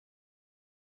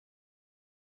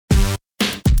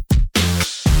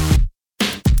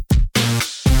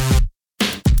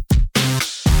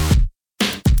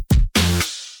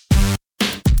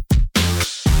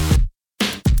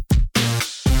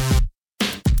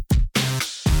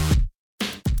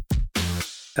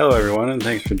Hello, everyone, and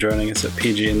thanks for joining us at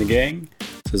PG and the Gang.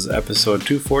 This is episode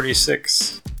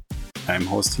 246. I'm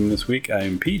hosting this week.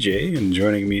 I'm PJ, and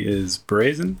joining me is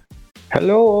Brazen.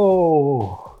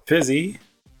 Hello. Fizzy.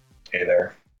 Hey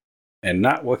there. And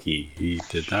not Wookie. He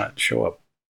did not show up.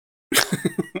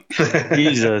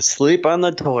 He's asleep on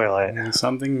the toilet.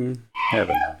 Something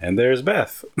happened. And there's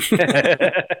Beth.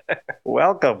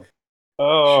 Welcome. She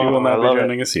will not be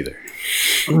joining us either.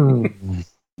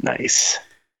 Nice.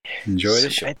 Enjoy the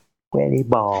show. Sweaty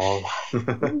ball.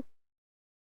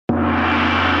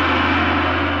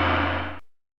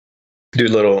 Do a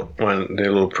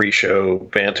little pre-show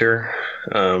banter.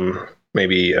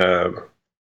 Maybe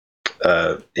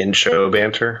in-show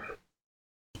banter.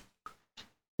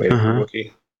 Wait,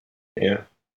 Wookie. Yeah.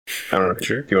 I don't know.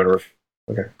 Sure. If you want to.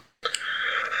 Okay.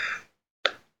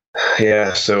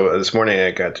 Yeah. So this morning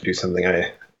I got to do something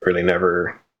I really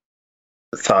never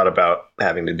thought about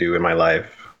having to do in my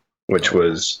life, which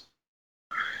was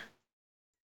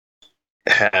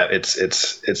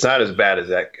it's not as bad as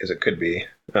it could be.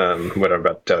 What I'm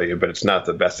about to tell you, but it's not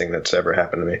the best thing that's ever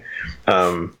happened to me.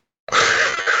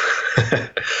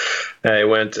 I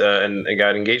went and I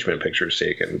got engagement pictures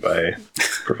taken by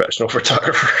professional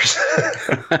photographers.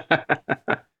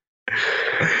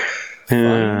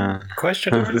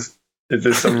 Question? Is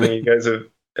this something you guys have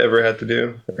ever had to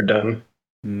do or done?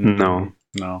 No.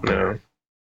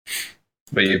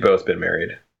 But you've both been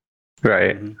married,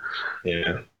 Right.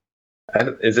 yeah.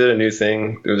 Is it a new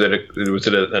thing? Was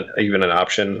it even an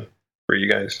option for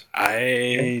you guys?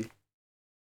 I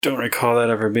don't recall that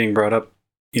ever being brought up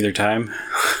either time.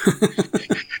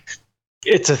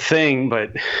 It's a thing,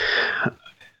 but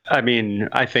I mean,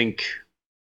 I think,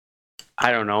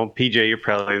 I don't know, PJ, you're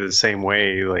probably the same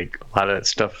way. Like a lot of that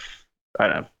stuff,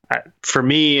 for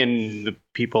me and the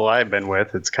people I've been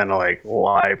with, it's kind of like,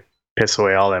 why piss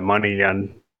away all that money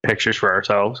on pictures for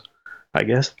ourselves? I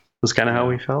guess was kind of how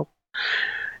we felt.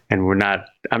 And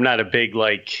I'm not a big,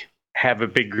 like, have a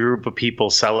big group of people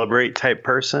celebrate type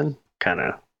person. Kind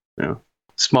of,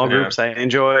 small groups I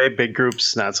enjoy, big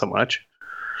groups not so much.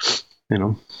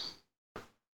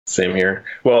 Same here.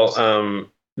 Well,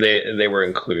 they were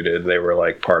included. They were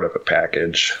like part of a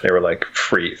package. They were like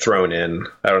free, thrown in.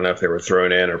 I don't know if they were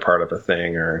thrown in or part of a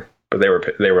thing, but they were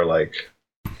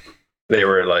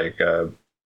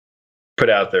put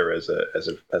out there as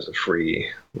a free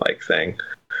like thing.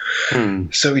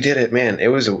 So we did it, man. It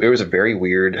was a very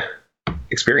weird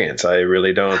experience. I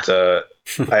really don't.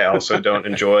 I also don't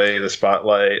enjoy the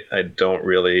spotlight. I don't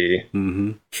really.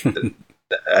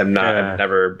 I've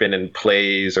never been in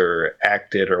plays or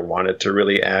acted or wanted to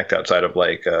really act outside of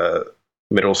like a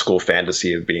middle school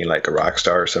fantasy of being like a rock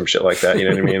star or some shit like that. You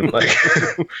know what I mean? Like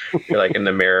you're like in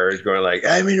the mirror going like,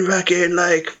 I'm in fucking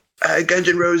like Guns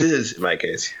N' Roses in my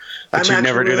case. But you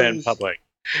never do that in public.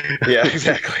 Yeah,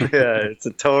 exactly. Yeah, it's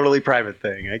a totally private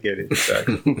thing. I get it.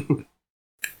 Exactly.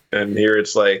 And here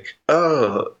it's like,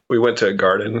 oh, we went to a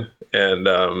garden and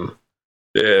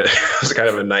it was kind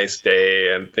of a nice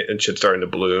day and shit's starting to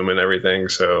bloom and everything.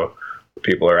 So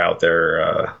people are out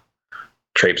there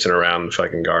traipsing around the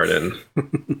fucking garden,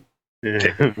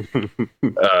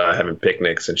 having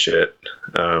picnics and shit.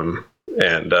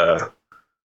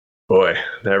 Boy,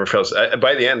 never felt.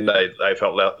 By the end, I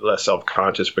felt less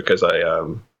self-conscious because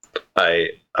I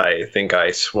think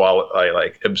I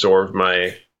like absorbed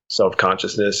my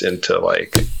self-consciousness into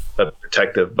like a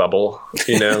protective bubble,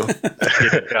 Get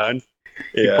it done.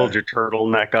 Yeah. You pulled your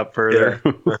turtleneck up further.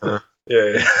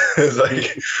 Yeah. It's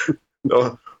like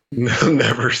they'll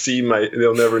never see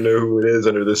they'll never know who it is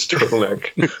under this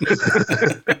turtleneck.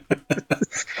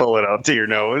 Pull it up to your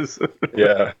nose.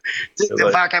 Yeah. Take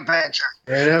the fucking picture.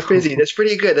 Right now, Fizzy, that's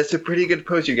pretty good. That's a pretty good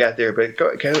pose you got there. But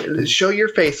show your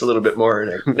face a little bit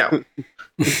more. No.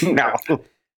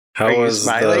 How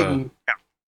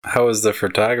was the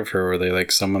photographer? Were they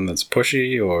like someone that's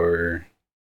pushy or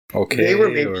okay?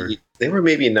 They were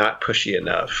maybe not pushy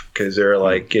enough because they're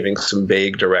like giving some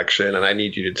vague direction, and I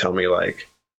need you to tell me like,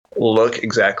 look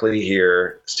exactly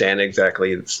here, stand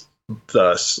exactly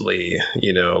thusly,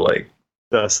 like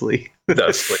thusly.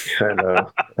 I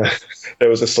know. There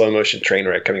was a slow motion train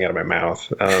wreck coming out of my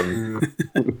mouth.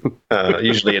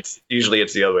 Usually it's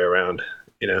the other way around,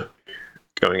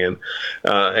 going in.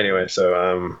 Anyway,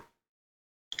 so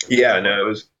yeah, no,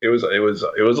 it was a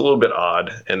little bit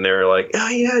odd, and they're like, oh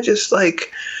yeah, just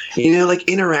like, like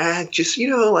interact, just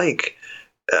like.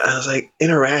 I was like,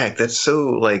 interact. That's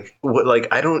so like what? Like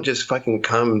I don't just fucking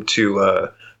come to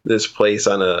this place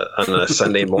on a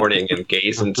Sunday morning and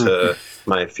gaze into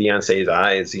my fiance's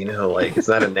eyes. You know, like it's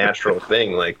not a natural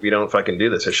thing. Like we don't fucking do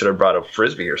this. I should have brought a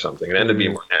frisbee or something. It ended up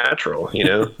being more natural. You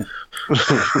know,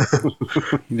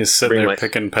 you just sitting there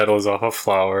picking petals off a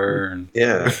flower. And...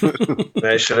 Yeah,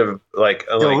 I should have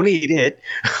don't eat it.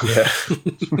 Yeah,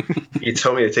 you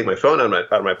told me to take my phone out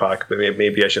of my pocket, but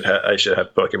maybe I should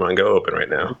have Pokemon Go open right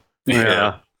now.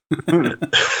 Yeah.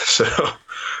 So.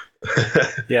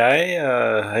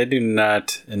 Yeah, I do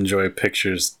not enjoy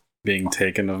pictures being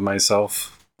taken of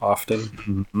myself often.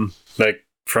 Mm-hmm. Like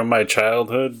from my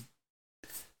childhood,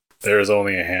 there's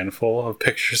only a handful of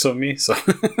pictures of me. So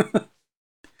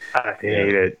I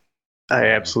hate it. I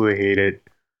absolutely hate it.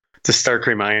 It's a stark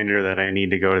reminder that I need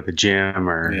to go to the gym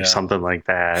or something like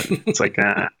that. It's like,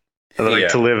 I like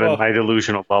to live in my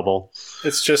delusional bubble.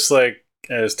 It's just like.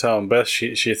 I was telling Beth,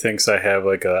 she thinks I have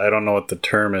like I don't know what the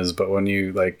term is, but when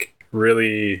you like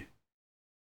really,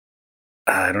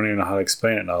 I don't even know how to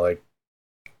explain it now. Like,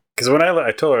 because when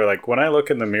I told her like when I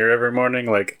look in the mirror every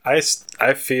morning, like I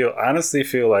honestly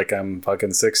feel like I'm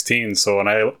fucking 16. So when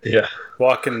I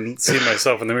walk and see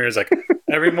myself in the mirror, it's like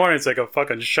every morning it's like a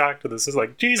fucking shock to this. It's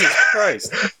like Jesus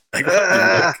Christ. Like,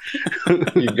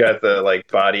 you've got the like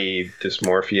body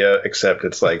dysmorphia, except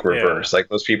it's like reverse. Like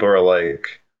those people are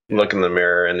like. Look in the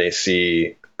mirror and they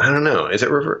see, I don't know, is it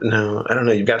reverse? No, I don't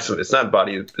know. You've got some, it's not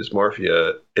body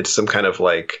dysmorphia. It's some kind of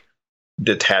like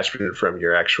detachment from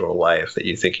your actual life that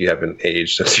you think you haven't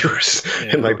aged since you were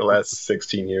in like the last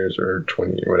 16 years or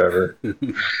 20 or whatever.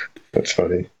 That's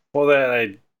funny. Well, that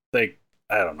I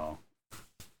don't know.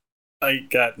 I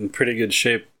got in pretty good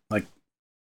shape like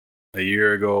a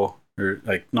year ago or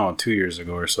 2 years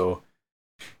ago or so.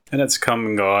 And it's come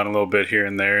and gone a little bit here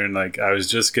and there. And like, I was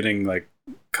just getting like,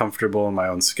 comfortable in my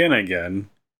own skin again,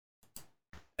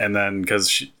 and then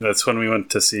because that's when we went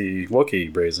to see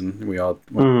Wookiee Brazen, we all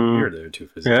went, we were there too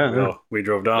physically. We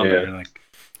drove down there and like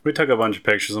we took a bunch of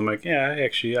pictures. I'm like,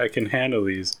 I can handle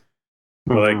these.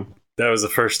 But like that was the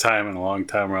first time in a long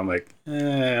time where I'm like,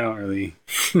 I don't really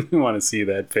want to see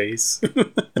that face.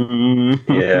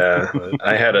 Yeah,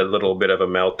 I had a little bit of a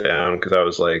meltdown because I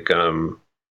was like,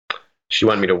 she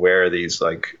wanted me to wear these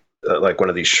like one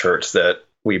of these shirts that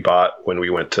we bought when we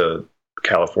went to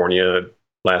California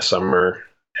last summer,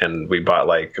 and we bought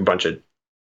like a bunch of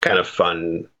kind of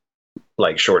fun,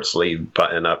 like short sleeve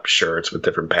button up shirts with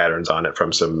different patterns on it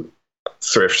from some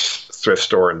thrift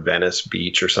store in Venice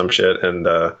Beach or some shit. And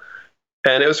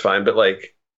it was fine, but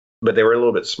they were a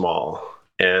little bit small,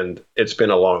 and it's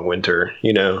been a long winter,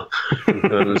 you know? And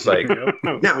it was like, no,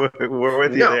 we're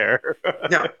with you there.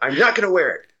 No, I'm not going to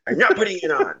wear it. I'm not putting it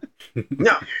on.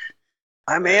 No.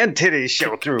 My man titties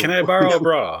show through. Can I borrow a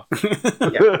bra?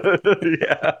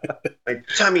 Yeah. My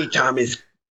tummy Tom is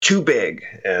too big.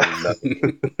 And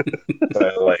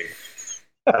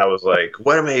I was like,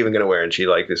 what am I even going to wear? And she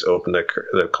like just opened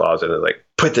the closet and like,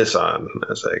 put this on. I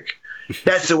was like,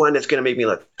 that's the one that's going to make me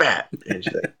look fat. And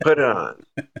she's like, put it on.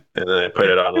 And then I put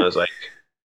it on and I was like,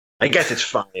 I guess it's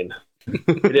fine.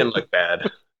 It didn't look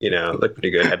bad. You know, it looked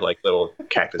pretty good. It had like little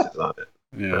cactuses on it.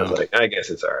 Yeah. I was like, I guess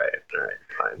it's all right. All right,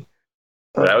 fine.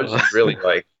 But I was just really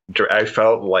like, I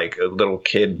felt like a little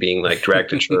kid being like dragged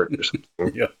to church or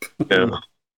something. Yep. You know?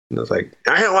 And I was like,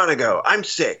 I don't want to go. I'm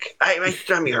sick. My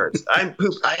tummy hurts. I'm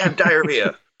poop. I have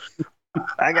diarrhea.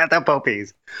 I got the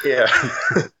popies. Yeah.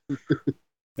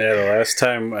 Yeah, the last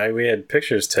time we had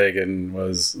pictures taken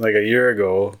was like a year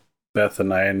ago. Beth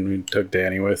and we took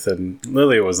Danny with, and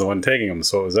Lily was the one taking them,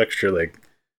 so it was extra like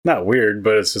not weird,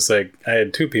 but it's just like I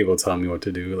had two people telling me what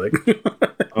to do. Like,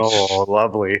 oh,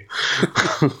 lovely.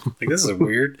 Like this is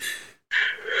weird.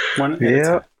 One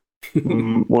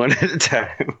at a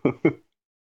time.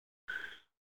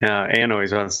 Yeah, Anne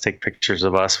always wants to take pictures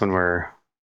of us when we're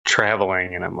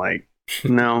traveling, and I'm like,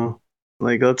 no,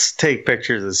 like let's take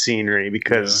pictures of scenery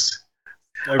because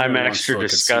I'm extra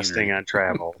disgusting on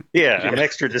travel. Yeah, I'm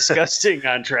extra disgusting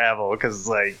on travel because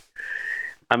like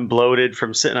I'm bloated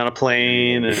from sitting on a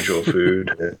plane and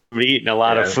food. I'm eating a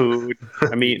lot of food.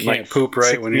 I'm eating like poop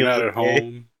right when you're not at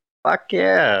home. Fuck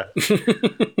yeah!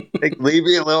 Like leave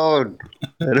me alone.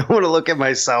 I don't want to look at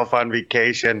myself on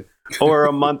vacation or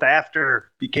a month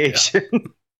after vacation.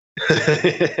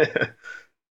 Yeah.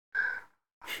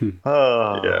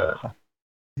 I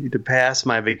need to pass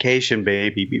my vacation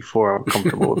baby before I'm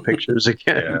comfortable with pictures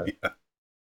again. Yeah.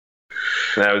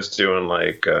 And I was doing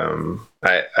like I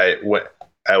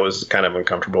was kind of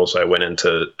uncomfortable, so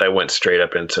I went straight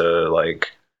up into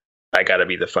like I gotta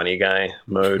be the funny guy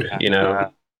mode, you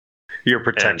know. Your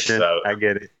protection. So, I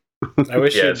get it. I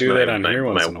wish Yeah, you'd it's do my- that on my- here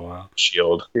once my- in a while.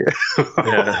 Shield.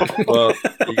 Yeah. Well,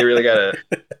 you really gotta.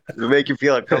 Make you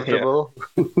feel uncomfortable.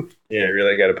 Yeah, I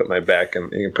really gotta put my back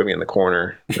and you can put me in the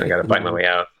corner. And I gotta bite my way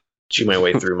out, chew my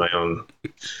way through my own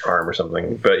arm or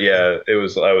something. But yeah, it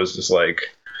was. I was just like,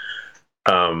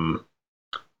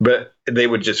 but they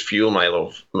would just fuel my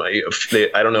little.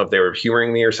 I don't know if they were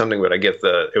humoring me or something, but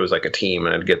it was like a team,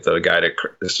 and I'd get the guy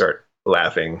to start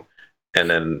laughing, and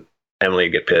then Emily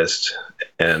would get pissed,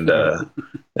 and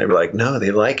they'd be like, "No,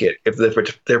 they like it. If they're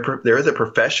the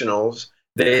professionals,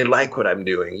 they like what I'm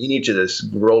doing. You need to just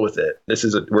roll with it.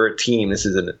 We're a team.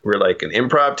 We're like an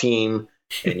improv team,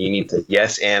 and you need to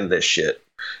yes and this shit.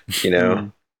 You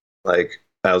know, like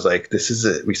I was like, this is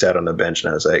it. We sat on the bench, and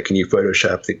I was like, can you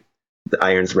Photoshop the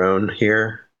Iron Throne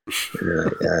here? And they're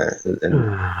like, yeah,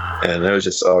 and it was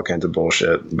just all kinds of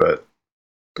bullshit, but.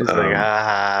 It's like,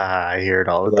 I hear it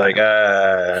all the Like,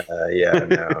 time. yeah,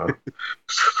 no.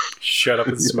 Shut up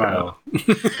and smile.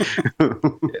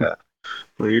 Yeah.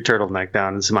 Pull your turtleneck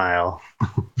down and smile.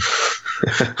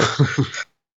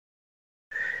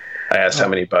 I asked how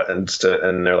many buttons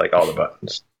and they're like, all the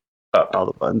buttons. Up. All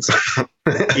the buttons.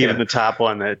 Even the top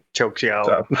one that chokes you out.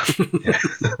 Top.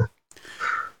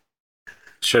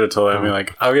 Should have told Emily,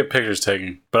 like, I'll get pictures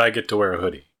taken, but I get to wear a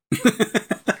hoodie.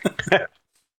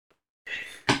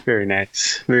 Very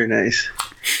nice. Very nice.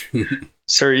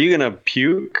 So are you going to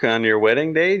puke on your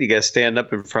wedding day? Do you guys stand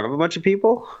up in front of a bunch of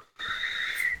people?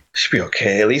 Should be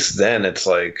okay. At least then it's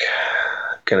like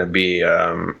gonna be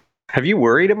Have you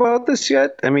worried about this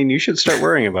yet? I mean, you should start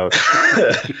worrying about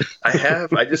it.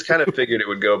 I just kind of figured it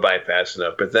would go by fast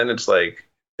enough, but then it's like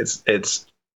it's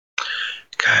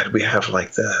God, we have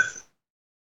like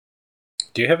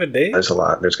Do you have a date?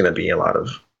 there's gonna be a lot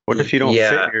of What if you don't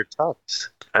Yeah. fit your tux?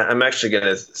 I'm actually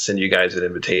gonna send you guys an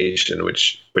invitation,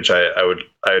 which I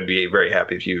would be very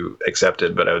happy if you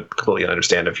accepted, but I would completely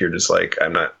understand if you're just like I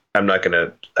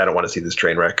don't want to see this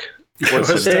train wreck. What's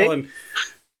the date?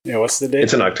 What's the date?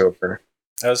 It's in October.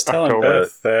 I was telling October.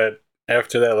 Beth that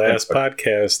after that last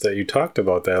podcast that you talked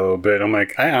about that a little bit, I'm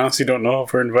like, I honestly don't know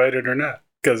if we're invited or not.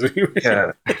 Because we were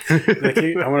Yeah. like,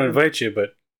 I want to invite you,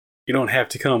 but you don't have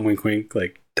to come, wink wink.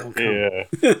 Like, don't come. Yeah.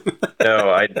 No,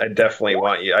 I definitely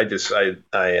want you. I definitely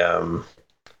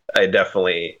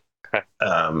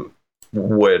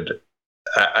would.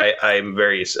 I'm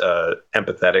very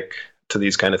empathetic to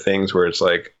these kind of things where it's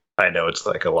like I know it's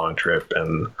like a long trip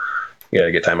and you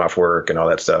gotta get time off work and all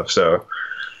that stuff. So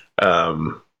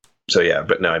yeah,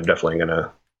 but no, I'm definitely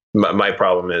gonna. My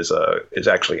problem is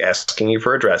actually asking you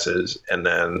for addresses and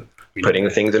then putting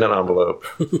things in an envelope.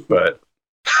 But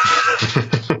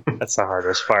That's the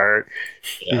hardest part.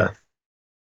 yeah.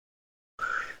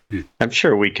 I'm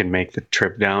sure we can make the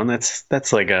trip down.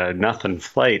 That's like a nothing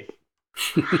flight.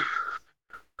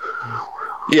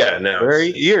 Yeah, no.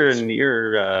 You're in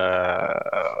You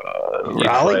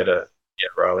Raleigh. fly to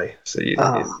Raleigh. So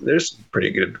there's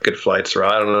pretty good flights.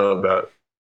 I don't know about.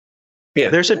 Yeah,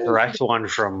 There's a direct one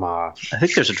from. I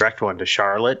think there's a direct one to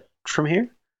Charlotte from here.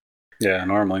 Yeah,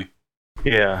 normally.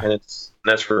 Yeah. and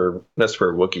that's where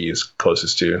Wookiee is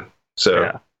closest to. So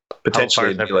Yeah. potentially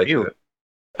How far is that it'd be from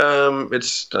like you?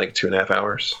 it's like 2.5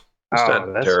 hours. It's Oh,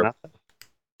 not that's terrible. nothing.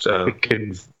 So We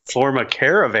could form a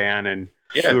caravan and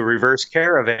do yeah, a reverse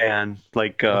caravan,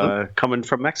 like coming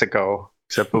from Mexico,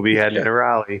 except we'll be heading Yeah. to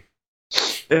Raleigh.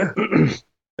 yeah,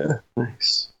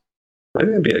 Nice. I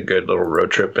think it'd be a good little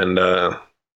road trip, and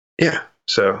yeah.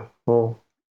 So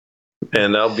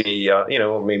and I'll be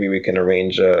maybe we can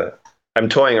arrange. I'm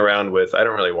toying around with. I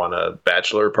don't really want a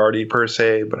bachelor party per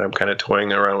se, but I'm kind of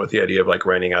toying around with the idea of like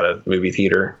renting out a movie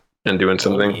theater and doing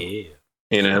something. Yeah.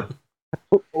 You know,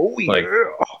 Oh Like-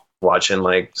 watching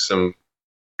like some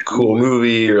cool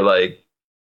movie, or like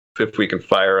if we can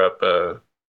fire up a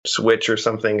Switch or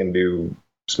something and do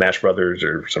Smash Brothers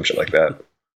or some shit like that.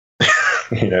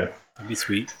 That'd be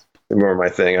sweet. More my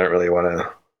thing. I don't really want to.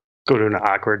 Go to an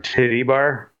awkward titty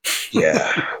bar.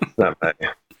 Yeah, not my.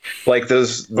 Like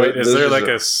those. Wait, is those there are like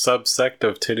a subsect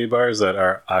of titty bars that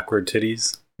are awkward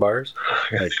titties bars?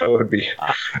 like, that would be.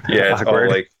 Yeah, it's all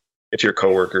Awkward. like it's your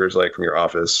coworkers, like from your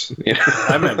office. You know?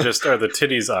 I meant just are the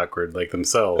titties awkward like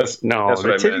themselves? That's- No, That's the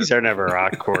what I meant. titties are never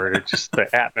awkward. It's just the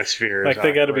atmosphere. Like is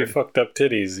they got to be awkward. fucked up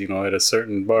titties, at a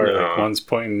certain bar. No. Like one's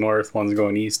pointing north, one's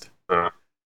going east.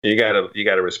 You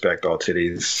gotta respect all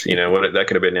titties. What that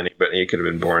could have been anybody. You could have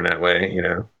been born that way.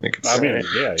 Like it's, I mean,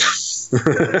 yeah,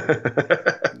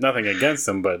 nothing against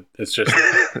them, but it's just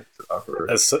awkward.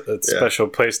 a special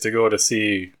place to go to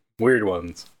see weird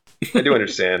ones. I do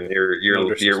understand.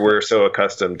 We're so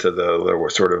accustomed to the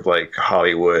sort of like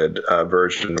Hollywood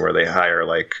version where they hire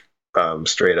like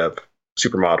straight up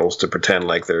supermodels to pretend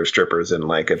like they're strippers in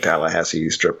like a Tallahassee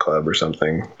strip club or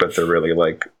something, but they're really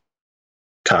like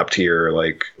top tier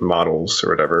like models or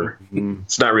whatever. Mm-hmm.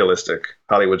 It's not realistic.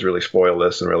 Hollywood's really spoiled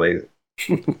us and really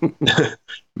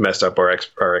messed up our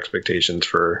expectations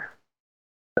for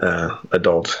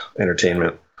adult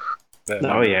entertainment.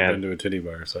 Oh, yeah. I've been to a titty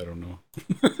bar, so I don't know.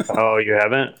 Oh, you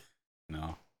haven't?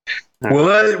 No.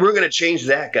 Well, we're gonna change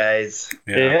that, guys.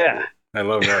 Yeah. I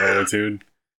love that attitude.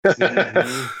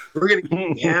 We're gonna get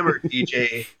you hammered,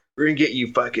 DJ. We're gonna get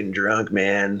you fucking drunk,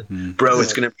 man. Bro,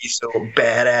 it's gonna be so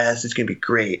badass. It's gonna be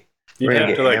great. You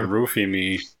have to like hammered. roofie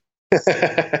me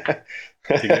to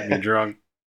get me drunk.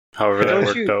 However that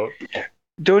worked out.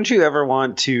 Don't you ever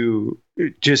want to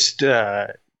just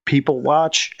people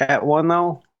watch at one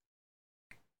though?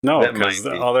 No, That because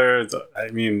might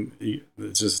be.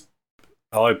 it's just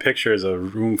all I picture is a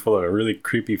room full of really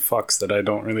creepy fucks that I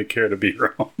don't really care to be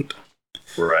around.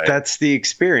 Right. That's the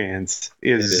experience.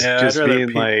 Is Yeah, just I'd rather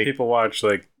being like people watch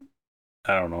like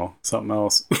I don't know something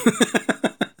else.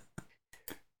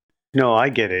 No, I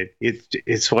get it.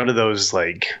 It's one of those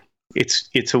like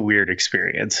it's a weird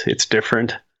experience. It's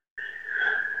different,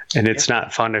 and it's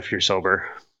not fun if you're sober.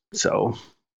 So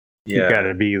you got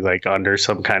to be like under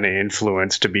some kind of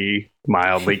influence to be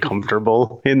mildly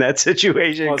comfortable in that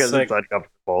situation Well, because it's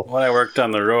uncomfortable. When I worked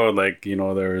on the road, like, you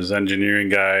know, there was engineering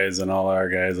guys and all our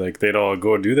guys, like, they'd all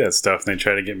go do that stuff, and they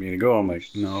try to get me to go. I'm like,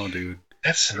 no, dude.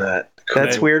 That's not.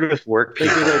 That's weird with work They'd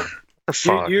people. be like, The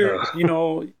fuck? you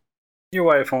know, your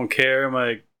wife won't care. I'm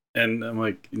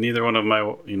like, neither one of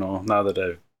my, you know, now that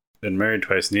I've been married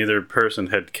twice, neither person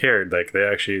had cared. Like, they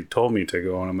actually told me to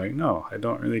go, and I'm like, no, I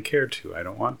don't really care to. I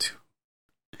don't want to.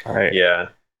 Right. Yeah.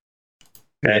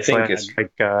 And I It's think like, it's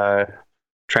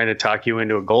trying to talk you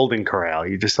into a golden corral.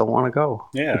 You just don't want to go.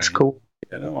 Yeah. It's cool.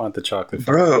 I don't want the chocolate.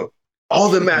 bro. All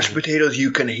the mashed potatoes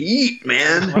you can eat, I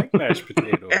man, like mashed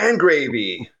potatoes. and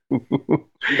gravy.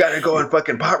 You gotta go on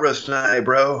fucking pot roast tonight,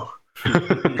 bro.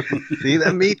 See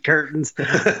the meat curtains.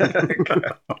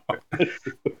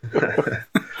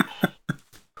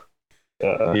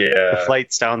 Yeah. The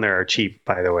flights down there are cheap,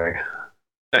 by the way.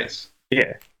 Nice.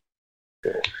 Yeah.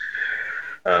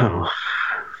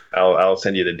 I'll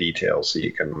send you the details so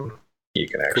you can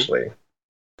actually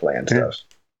plan stuff.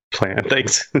 Plan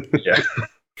things. Yeah.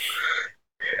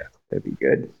 That'd be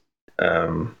good.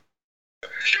 Um,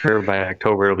 Sure, by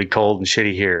October it'll be cold and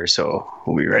shitty here, so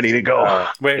we'll be ready to go.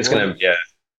 Wait, it's gonna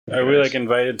are we like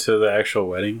invited to the actual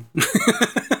wedding?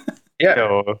 yeah.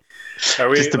 So, Are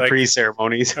we just the like,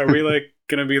 pre-ceremonies. are we like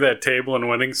gonna be that table and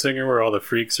wedding singer where all the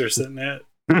freaks are sitting at?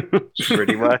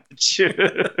 Pretty much.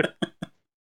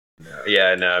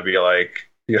 Yeah, no, I'd be like,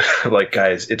 like,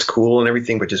 guys, it's cool and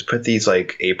everything, but just put these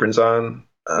like aprons on.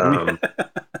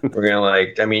 We're gonna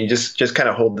like, I mean, just kind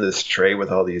of hold this tray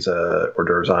with all these hors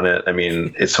d'oeuvres on it. I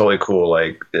mean, it's totally cool.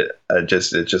 Like, it's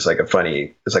just like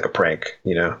it's like a prank,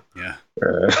 you know? Yeah.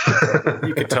 Uh,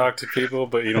 You could talk to people,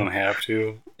 but you don't have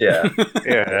to. yeah.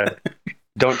 Yeah.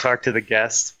 Don't talk to the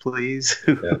guests, please.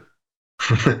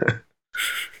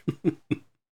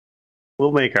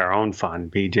 We'll make our own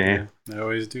fun, BJ. I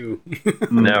always do.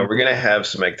 Now we're gonna have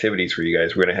some activities for you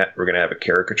guys. We're gonna have a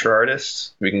caricature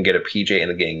artist. We can get a PJ and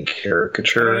the gang I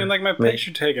caricature. don't even like my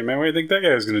picture taken, man. What do you think that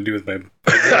guy was gonna do with my?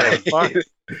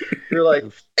 You're like,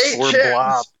 8 We're chins,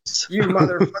 blobs. you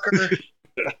motherfucker.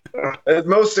 At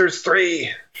most, there's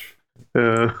 3.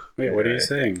 Wait, what are you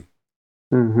saying?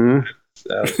 Mm-hmm.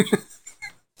 So,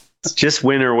 It's just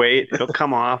win or wait. It'll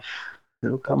come off.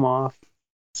 It'll come off.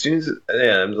 as soon as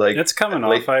I'm like, It's coming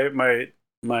like- off.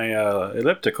 My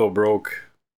elliptical broke,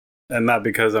 and not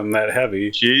because I'm that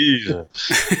heavy. Jesus.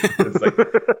 it's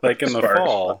Like in the sparks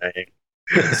fall.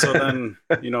 flying. So then,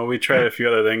 you know, we tried a few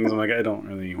other things. I'm like, I don't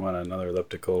really want another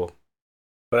elliptical.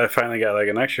 But I finally got like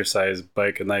an exercise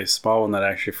bike, a nice small one that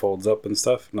actually folds up and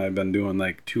stuff. And I've been doing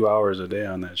like 2 hours a day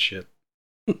on that shit.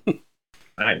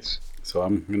 Nice. So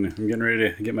I'm getting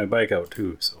ready to get my bike out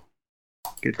too. So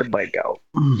Get the bike out.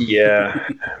 Yeah,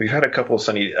 we've had a couple of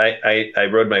sunny. I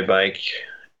rode my bike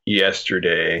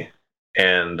yesterday,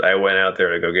 and I went out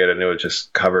there to go get it, and it was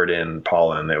just covered in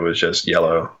pollen. It was just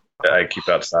yellow. I keep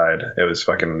outside. It was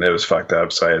fucked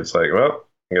up. So I was like, well,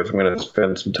 I guess I'm gonna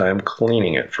spend some time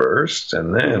cleaning it first,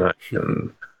 and then I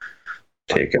can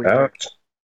take it out.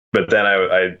 But then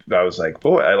I was like,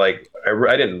 boy,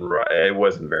 I didn't. It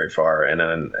wasn't very far, and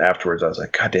then afterwards I was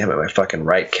like, God damn it, my fucking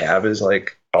right cab is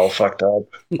like all fucked up.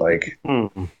 Like,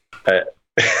 I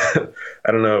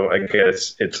don't know. I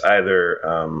guess it's either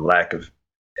lack of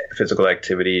physical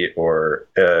activity or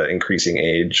increasing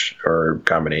age, or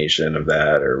combination of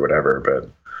that, or whatever.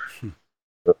 But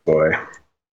oh boy,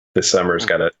 this summer's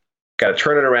got to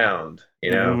turn it around,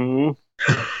 you know. Mhm.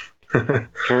 Turn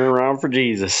around for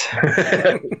Jesus.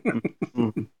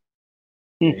 You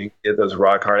can get those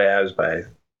rock hard abs by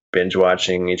binge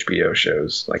watching HBO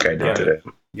shows like I did today.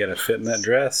 You gotta fit in that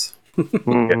dress.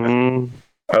 Mm-hmm.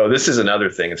 Oh, this is another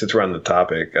thing. Since we're on the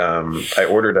topic, I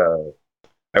ordered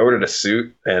a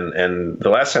suit, and the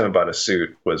last time I bought a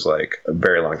suit was like a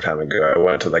very long time ago. I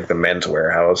went to like the Men's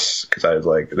Warehouse because I was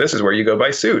like, this is where you go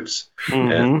buy suits.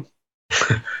 Mm-hmm.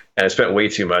 And I spent way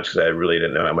too much because I really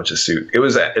didn't know how much a suit.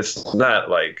 It's not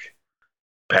like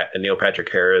Neil Patrick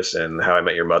Harris and How I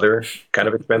Met Your Mother kind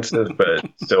of expensive, but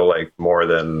still like more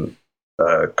than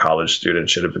a college student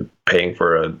should have been paying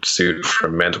for a suit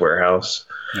from Men's Warehouse.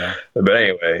 Yeah. But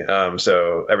anyway,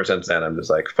 so ever since then, I'm just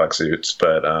like, fuck suits.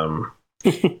 But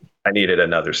I needed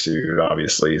another suit,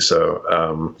 obviously.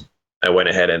 So I went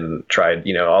ahead and tried,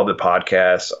 all the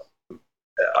podcasts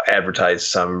advertise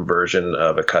some version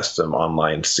of a custom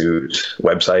online suit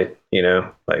website,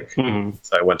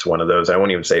 So I went to one of those. I won't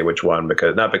even say which one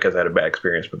not because I had a bad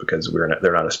experience, but because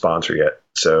they're not a sponsor yet.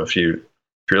 So if you're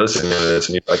listening to this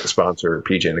and you'd like to sponsor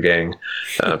PJ and the Gang,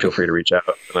 feel free to reach out,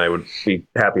 and I would be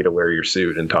happy to wear your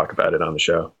suit and talk about it on the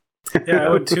show. Yeah, I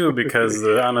would too, because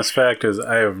the honest fact is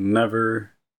I have never,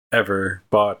 ever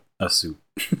bought a suit.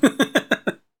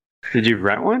 Did you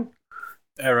rent one?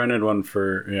 I rented one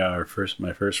for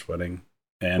my first wedding,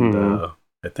 and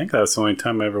I think that's the only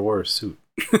time I ever wore a suit.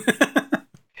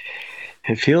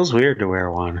 It feels weird to wear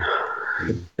one.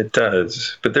 It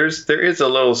does, but there is a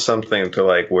little something to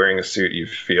like wearing a suit. You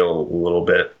feel a little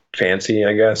bit fancy,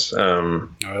 I guess. I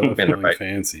love feeling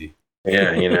fancy.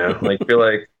 Yeah, like feel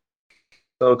like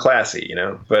a little classy,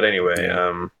 But anyway,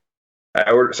 Yeah.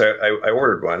 I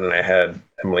ordered one, and I had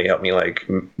Emily help me like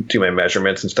do my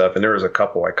measurements and stuff. And there was a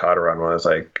couple I caught her on one. I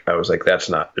was like,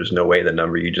 there's no way the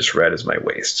number you just read is my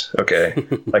waist. Okay,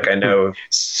 like I know,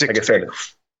 like I said,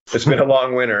 it's been a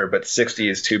long winter, but 60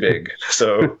 is too big.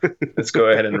 So let's go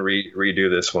ahead and redo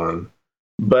this one.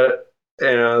 But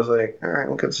I was like, all right,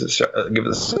 we'll give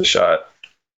this a shot.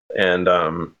 And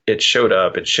it showed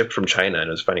up. It shipped from China, and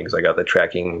it was funny because I got the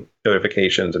tracking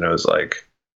notifications, and it was like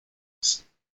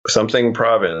something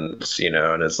province,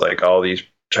 and it's like all these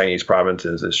Chinese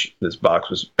provinces. This box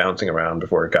was bouncing around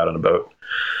before it got on a boat.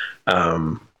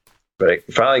 But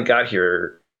it finally got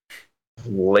here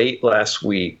late last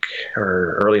week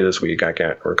or early this week. I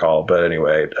can't recall, but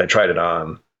anyway, I tried it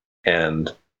on,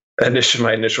 and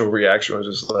my initial reaction was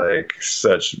just like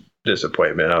such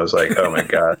disappointment. I was like, oh my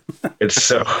god,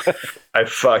 I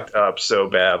fucked up so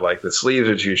bad. Like the sleeves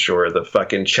are too short, the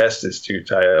fucking chest is too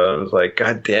tight. I was like,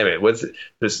 god damn it, what's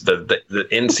this? The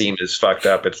inseam is fucked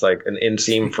up. It's like an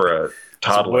inseam for a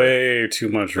toddler. It's way too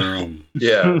much room.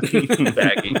 Yeah,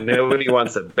 baggy. Nobody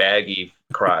wants a baggy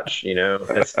crotch.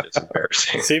 It's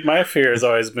embarrassing. See, my fear has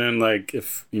always been like,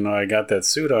 if I got that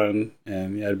suit on,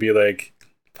 and I'd be like,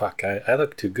 fuck, I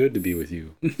look too good to be with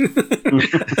you.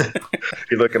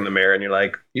 You look in the mirror and you're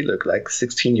like, you look like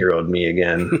 16-year-old me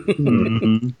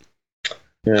again.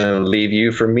 Leave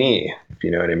you for me, if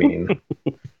you know what I mean.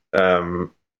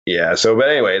 Yeah. So, but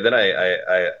anyway, then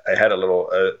I had a little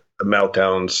a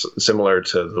meltdown similar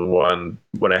to the one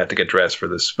when I had to get dressed for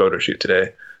this photo shoot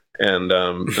today, and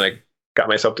I got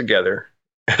myself together,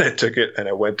 and I took it and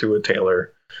I went to a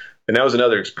tailor. And that was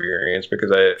another experience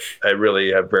because I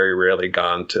really have very rarely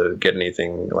gone to get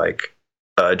anything like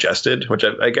adjusted, which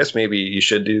I guess maybe you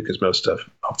should do because most stuff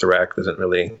off the rack doesn't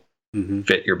really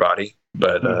fit your body.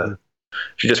 But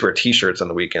if you just wear T-shirts on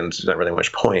the weekends, there's not really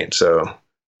much point. So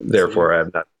therefore,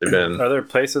 I've not been. Are there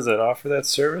places that offer that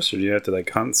service, or do you have to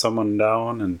like hunt someone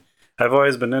down? And I've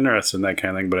always been interested in that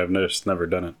kind of thing, but I've just never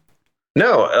done it.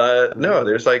 No,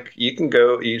 there's like, you can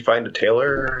go, you find a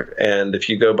tailor, and if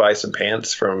you go buy some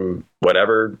pants from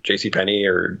whatever, JCPenney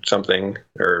or something,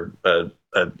 or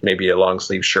maybe a long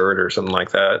sleeve shirt or something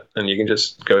like that, and you can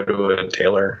just go to a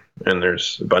tailor, and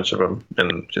there's a bunch of them,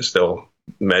 and just they'll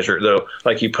measure,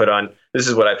 like you put on, this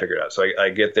is what I figured out. So I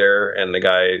get there, and the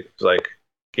guy like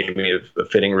gave me a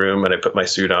fitting room, and I put my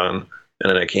suit on, and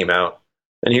then I came out.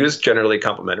 And he was generally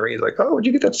complimentary. He's like, "Oh, where'd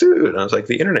you get that suit?" And I was like,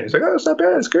 "The internet." He's like, "Oh, it's not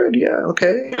bad. It's good. Yeah,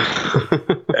 okay."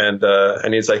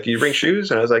 and he's like, "Do you bring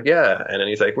shoes?" And I was like, "Yeah." And then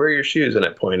he's like, "Where are your shoes?" And I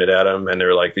pointed at him, and they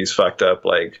were like these fucked up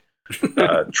like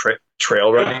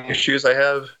trail running shoes I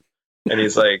have. And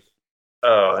he's like,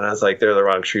 "Oh," and I was like, "They're the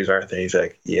wrong shoes, aren't they?" He's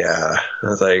like, "Yeah." And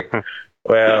I was like,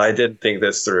 "Well, I did think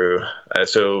this through."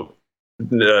 So.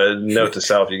 Note to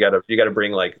self: you gotta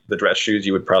bring like the dress shoes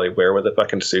you would probably wear with a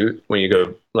fucking suit when you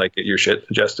go like get your shit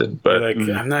adjusted. But like,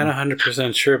 I'm not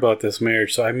 100% sure about this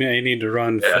marriage, so I need to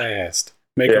run fast,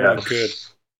 make it look good.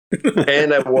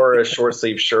 And I wore a short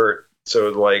sleeve shirt, so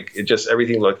like it just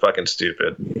everything looked fucking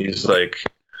stupid. He's like,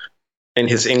 and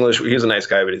his English, he was a nice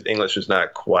guy, but his English was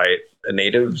not quite a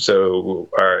native. So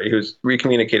we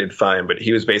communicated fine, but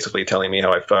he was basically telling me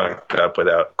how I fucked up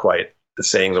without quite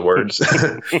saying the words.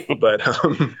 But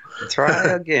try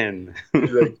again.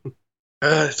 Like,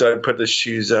 so I put the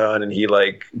shoes on, and he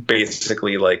like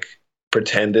basically like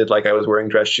pretended like I was wearing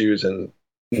dress shoes and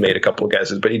made a couple of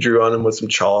guesses, but he drew on them with some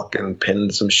chalk and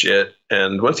pinned some shit.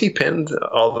 And once he pinned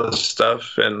all the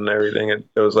stuff and everything,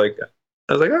 it was like,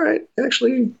 I was like, all right, it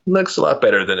actually looks a lot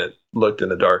better than it looked in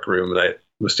the dark room that I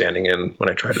was standing in when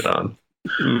I tried it on.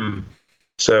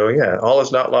 So yeah, all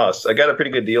is not lost. I got a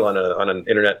pretty good deal on an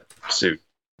internet suit.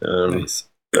 Nice.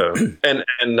 And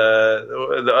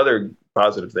the other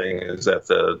positive thing is that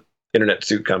the internet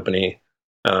suit company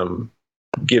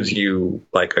gives you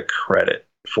like a credit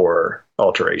for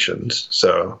alterations.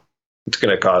 So it's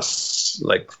going to cost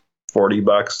like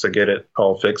 $40 to get it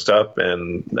all fixed up,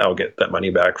 and I'll get that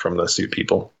money back from the suit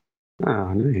people.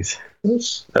 Oh, nice.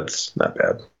 That's not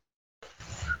bad.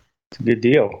 It's a good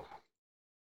deal.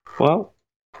 Well,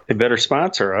 they better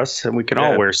sponsor us, and we can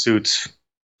all wear suits.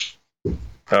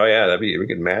 Oh yeah, we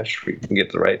could match. We can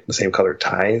get the same color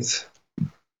ties.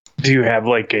 Do you have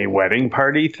like a wedding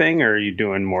party thing, or are you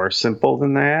doing more simple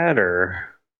than that, or?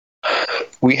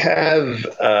 I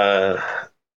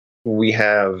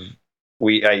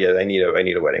need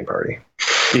a wedding party.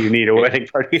 You need a wedding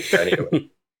party? I need a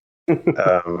wedding.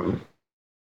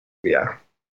 Yeah.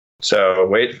 So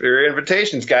wait for your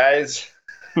invitations, guys.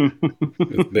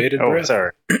 With bated breath.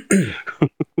 Sorry.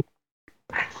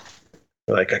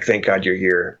 Like, thank God you're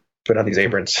here. Put on these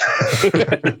aprons.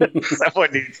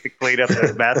 Someone needs to clean up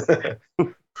this mess.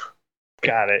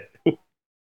 Got it.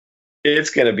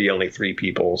 It's going to be only 3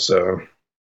 people, so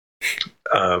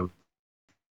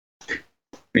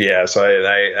yeah. So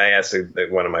I asked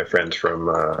one of my friends from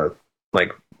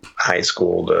like high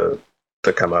school to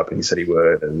come up, and he said he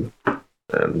would, and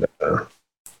I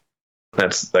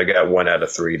got 1 out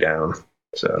of 3 down.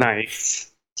 So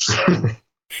nice.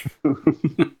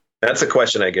 That's a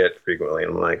question I get frequently.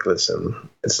 I'm like, listen,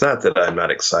 it's not that I'm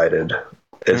not excited.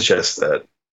 It's just that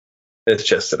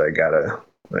I gotta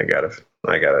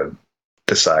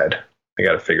decide. I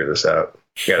gotta figure this out.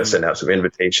 I gotta send out some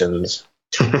invitations.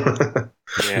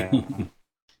 Yeah.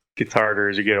 Gets harder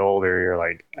as you get older. You're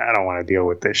like, I don't want to deal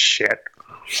with this shit.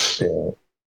 Yeah.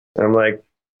 I'm like,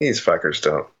 these fuckers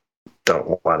don't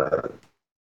want to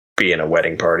be in a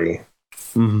wedding party.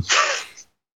 Mm-hmm.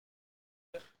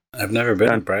 I've never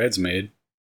been a bridesmaid.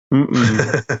 I'd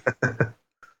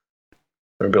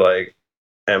be like,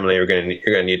 Emily, you're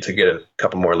gonna need to get a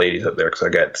couple more ladies up there,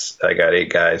 because I got 8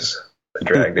 guys I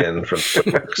dragged in from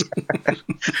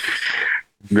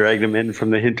dragged them in from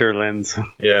the hinterlands.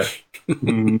 Yeah.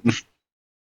 Means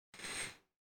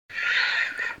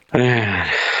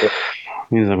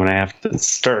I'm gonna have to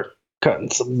start cutting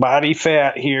some body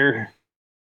fat here.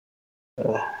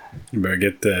 You better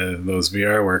get those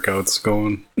VR workouts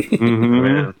going.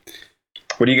 Man.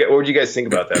 What would you guys think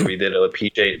about that? We did a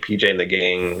PJ and the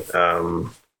gang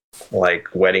like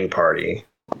wedding party,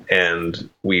 and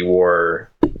we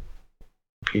wore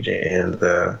PJ and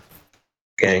the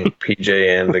gang.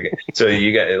 So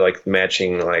you got like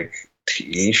matching like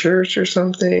t-shirts or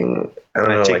something. I don't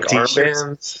know, like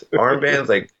armbands,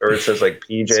 like, or it says like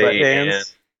PJ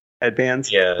sweatbands,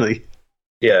 headbands. Yeah.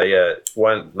 Yeah.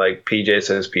 One like PJ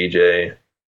says PJ.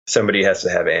 Somebody has to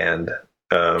have and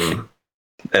could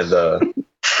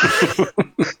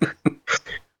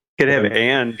have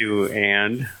and do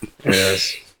and.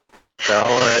 Yes. Sell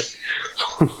it.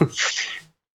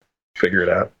 Figure it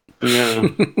out. Yeah.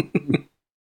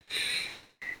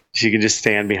 She could just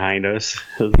stand behind us.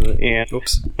 And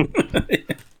oops.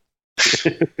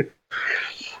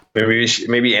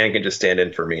 Maybe Anne can just stand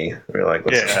in for me. We're like,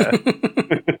 yeah.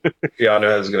 Y'all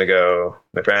know how this is gonna go.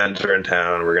 My friends are in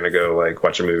town. We're gonna go like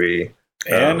watch a movie.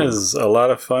 Anne is a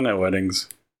lot of fun at weddings.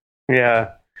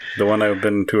 Yeah. The one I've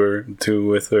been to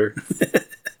with her.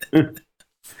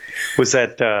 Was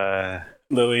that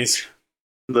Lily's?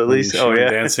 Lily's? Oh, yeah.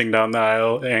 Dancing down the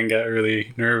aisle and got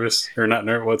really nervous. Or not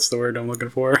nervous. What's the word I'm looking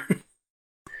for?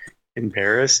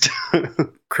 Embarrassed?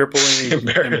 Crippling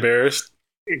embarrassed.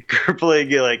 Crippling,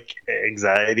 like,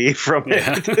 anxiety from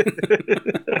it.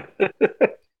 Yeah.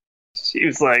 She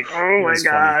was like, oh my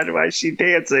God, why is she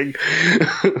dancing?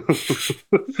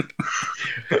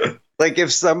 Like,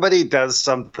 if somebody does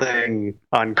something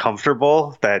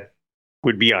uncomfortable, that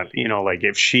would be on, like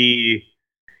if she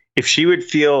would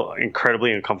feel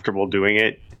incredibly uncomfortable doing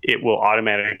it, it will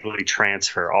automatically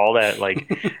transfer all that like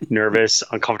nervous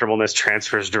uncomfortableness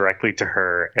transfers directly to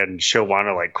her, and she'll want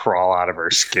to like crawl out of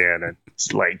her skin and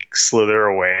like slither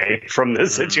away from the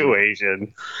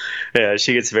situation. Yeah,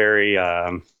 she gets very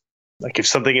like if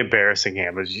something embarrassing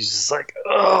happens, she's just like,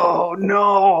 oh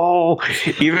no,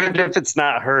 even if it's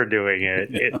not her doing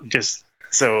it. It just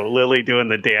so Lily doing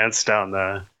the dance down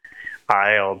the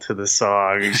aisle to the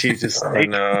song, and she's just like,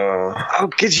 no, how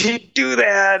could she do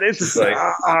that? It's like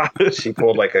she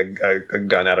pulled like a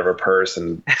gun out of her purse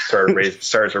and started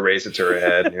to raise it to her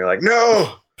head, and you're like,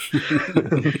 no.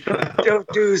 Don't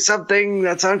do something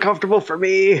that's uncomfortable for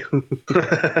me.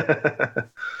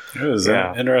 It was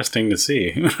interesting to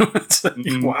see. It's like,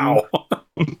 wow.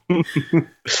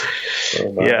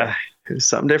 Yeah, it was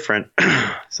something different.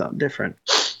 Something different.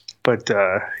 But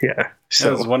yeah,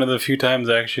 so that was one of the few times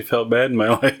I actually felt bad in my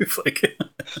life. Like,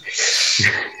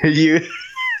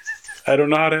 I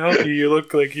don't know how to help you. You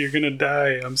look like you're gonna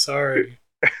die. I'm sorry.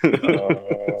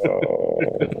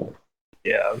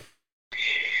 Yeah.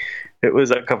 It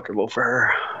was uncomfortable for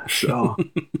her. So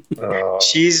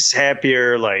she's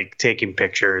happier like taking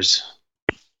pictures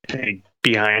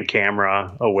behind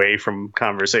camera, away from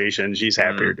conversation. She's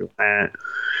happier doing that.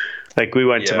 Like we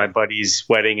went to my buddy's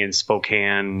wedding in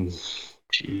Spokane,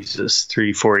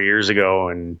 3-4 years ago,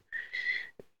 and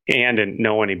didn't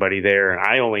know anybody there. And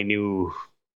I only knew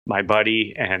my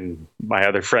buddy and my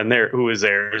other friend there who was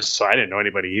there. So I didn't know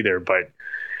anybody either, but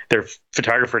their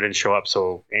photographer didn't show up,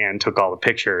 so Anne took all the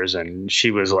pictures, and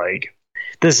she was like,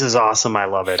 this is awesome. I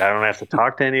love it. I don't have to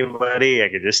talk to anybody. I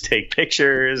could just take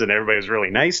pictures, and everybody was really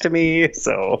nice to me.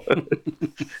 So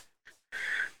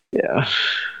yeah,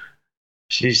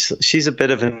 she's a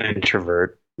bit of an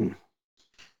introvert.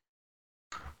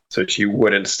 So she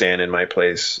wouldn't stand in my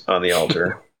place on the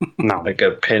altar. No. Like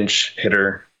a pinch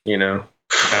hitter, you know?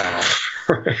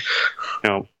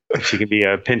 No. If she could be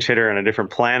a pinch hitter on a different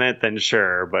planet, then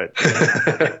sure. But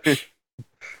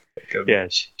yeah,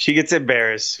 she gets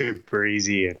embarrassed super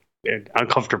easy and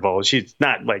uncomfortable. It's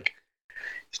not like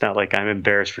I'm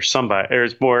embarrassed for somebody.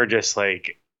 It's more just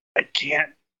like I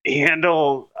can't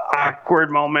handle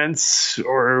awkward moments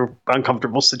or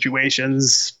uncomfortable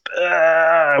situations.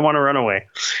 I want to run away.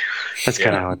 That's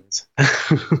kind of how it is.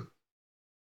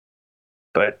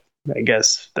 But I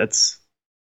guess that's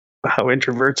how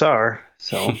introverts are.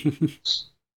 So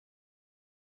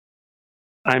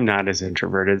I'm not as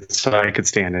introverted, so I could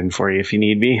stand in for you if you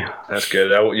need me. That's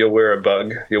good. You'll wear a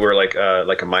bug. You'll wear like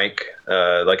a mic,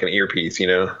 like an earpiece, you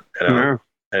know, and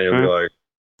you'll be like,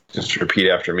 just repeat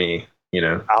after me, you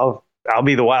know. I'll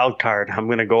be the wild card. I'm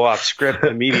gonna go off script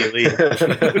immediately.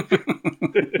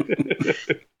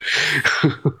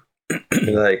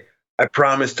 Like, I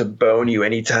promise to bone you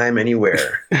anytime,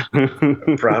 anywhere.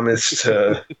 I promise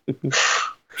to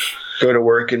go to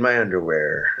work in my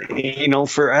underwear. Anal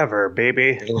forever,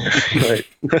 baby. Like,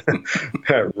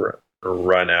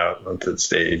 run out onto the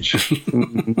stage.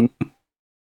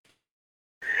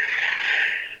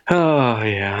 Oh,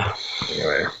 yeah.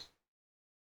 Anyway.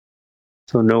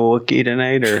 So no Wookiee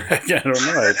tonight, or? I don't know.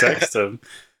 I texted him.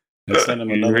 I sent him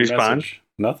another message.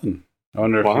 Nothing. I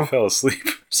wonder if he fell asleep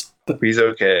or something. He's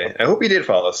okay. I hope he did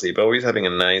fall asleep. Oh, he's having a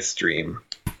nice dream.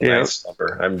 Nice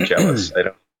slumber. I'm jealous.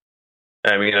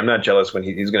 I'm not jealous when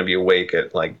he's going to be awake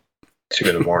at like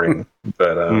 2 a.m.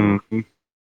 But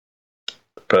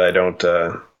I don't.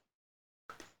 A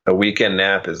weekend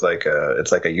nap is like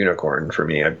it's like a unicorn for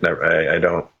me. I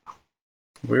don't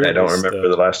remember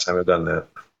the last time I've done that.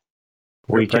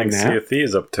 We were playing Sea of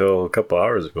Thieves up till a couple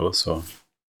hours ago, so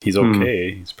he's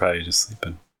okay. He's probably just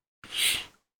sleeping.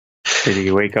 Did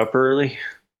he wake up early?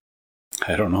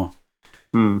 I don't know.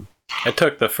 I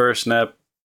took the first nap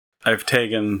I've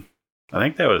taken. I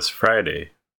think that was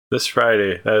Friday. This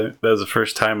Friday. That was the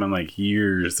first time in like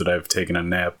years that I've taken a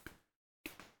nap.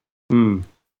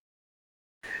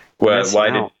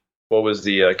 Well, what was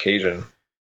the occasion?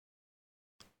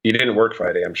 You didn't work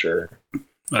Friday, I'm sure.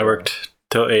 I worked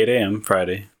till 8 a.m.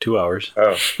 Friday, 2 hours.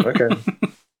 Oh, okay.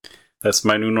 That's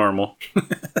my new normal.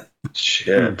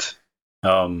 Shit.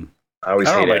 I always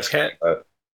hate asking about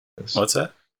what's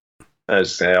that?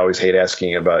 I always hate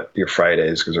asking about your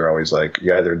Fridays because they're always like,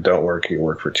 you either don't work or you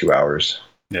work for 2 hours.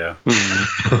 Yeah.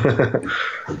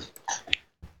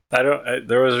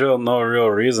 There was no real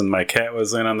reason. My cat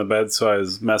was laying on the bed, so I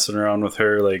was messing around with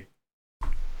her, like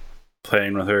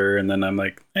playing with her, and then I'm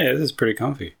like, hey, this is pretty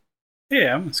comfy.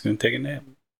 Yeah, I'm just gonna take a nap.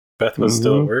 Beth was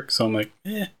still at work, so I'm like,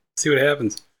 see what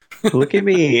happens. Look at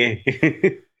me.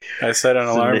 I set an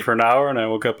alarm for an hour, and I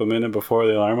woke up a minute before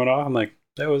the alarm went off. I'm like,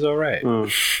 that was all right.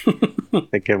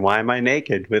 Thinking, why am I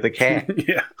naked with a cat?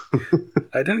 Yeah.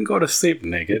 I didn't go to sleep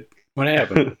naked. What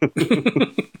happened?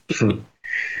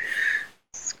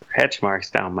 Scratch marks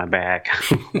down my back.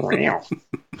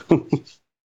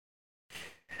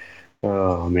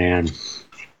 Oh man,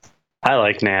 I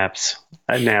like naps.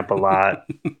 I nap a lot.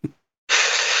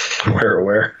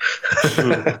 Where?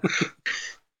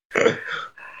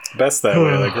 Best that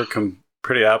way. Like we're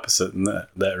pretty opposite in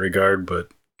that regard, but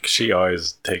she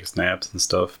always takes naps and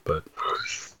stuff, but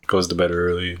goes to bed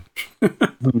early.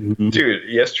 Dude,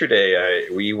 yesterday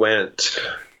we went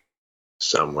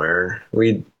somewhere.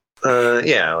 We were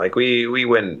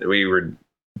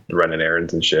running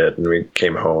errands and shit, and we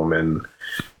came home, and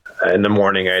in the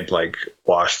morning I'd like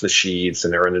wash the sheets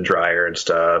and they're in the dryer and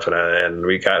stuff, and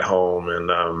we got home,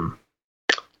 and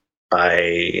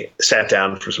I sat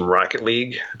down for some Rocket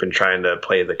League. I've been trying to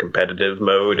play the competitive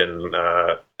mode and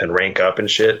rank up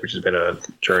and shit, which has been a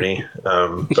journey.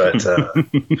 But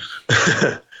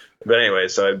anyway,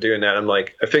 so I'm doing that. I'm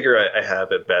like, I figure I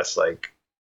have at best like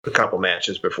a couple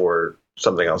matches before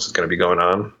something else is going to be going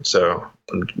on. So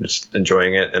I'm just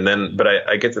enjoying it. And then, but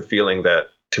I get the feeling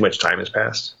that too much time has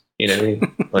passed. You know what I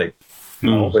mean? Like,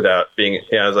 without being,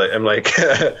 I'm like,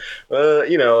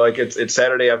 like it's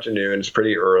Saturday afternoon, it's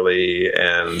pretty early,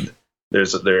 and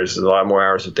there's a lot more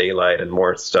hours of daylight and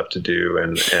more stuff to do,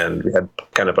 and we had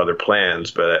kind of other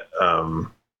plans, but I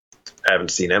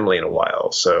haven't seen Emily in a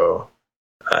while, so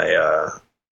I'm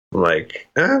like,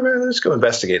 man, let's go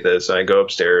investigate this. And I go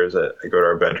upstairs, I go to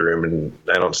our bedroom, and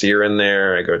I don't see her in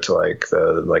there. I go to like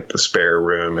the spare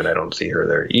room, and I don't see her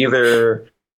there either.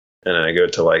 And I go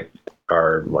to like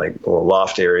our like little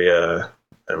loft area,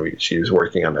 and she was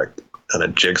working on a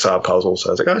jigsaw puzzle. So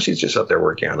I was like, oh, she's just up there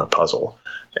working on a puzzle,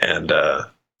 and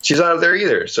she's not up there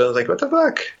either. So I was like, what the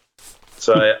fuck?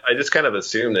 So I just kind of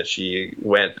assumed that she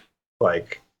went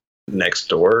like next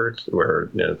door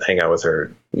where hang out with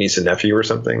her niece and nephew or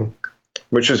something,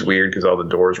 which was weird because all the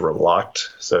doors were locked.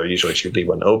 So usually she'd leave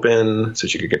one open so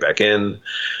she could get back in.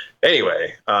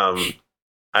 Anyway,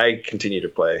 I continue to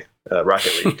play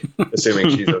Rocket League, assuming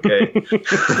she's okay.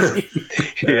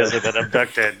 She hasn't been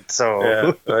abducted, so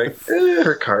yeah, like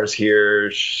her car's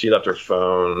here. She left her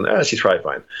phone. She's probably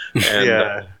fine. And,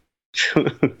 yeah.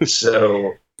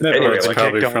 So that anyway, part's like,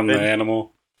 probably from the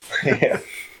animal. Yeah.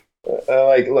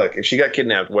 Like, look, if she got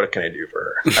kidnapped, what can I do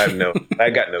for her?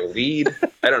 I got no lead.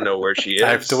 I don't know where she is.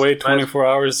 I have to wait 24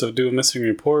 hours to do a missing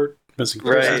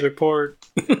persons report.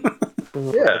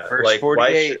 Yeah, First like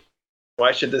 48.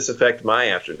 why should this affect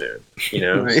my afternoon?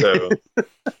 So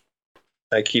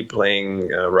I keep playing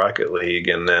Rocket League,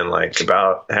 and then like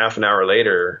about half an hour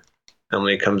later,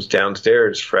 Emily comes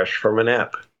downstairs fresh from a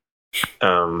nap.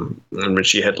 And when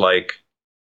she had like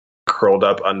curled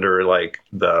up under like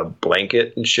the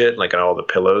blanket and shit, like on all the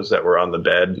pillows that were on the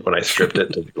bed when I stripped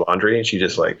it to do laundry, and she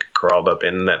just like crawled up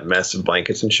in that mess of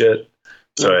blankets and shit.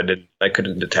 So I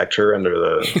couldn't detect her under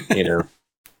the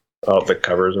all the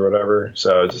covers or whatever.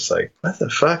 So I was just like, what the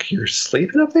fuck? You're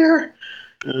sleeping up there?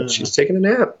 She's taking a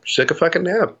nap. She took a fucking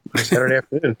nap on Saturday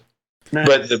afternoon. Nice.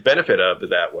 But the benefit of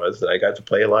that was that I got to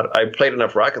play I played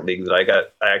enough Rocket League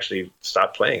that I actually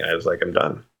stopped playing. I was like, I'm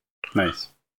done. Nice.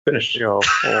 Finished.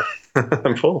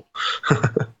 I'm full.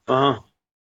 I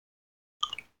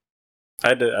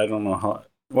don't know how.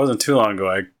 It wasn't too long ago.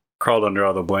 I crawled under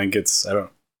all the blankets. It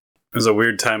was a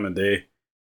weird time of day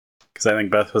because I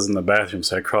think Beth was in the bathroom,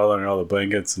 so I crawled under all the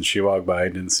blankets, and she walked by,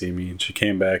 didn't see me, and she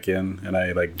came back in, and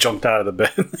I like jumped out of the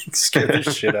bed, and scared the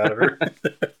shit out of her.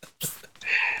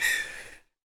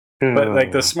 But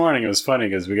like this morning, it was funny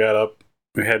because we got up,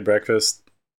 we had breakfast.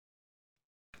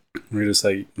 We just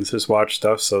like, let's just watch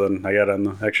stuff. So then I got on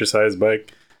the exercise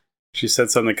bike. She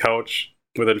sits on the couch.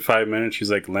 Within 5 minutes,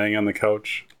 she's like laying on the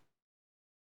couch.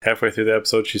 Halfway through the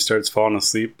episode, she starts falling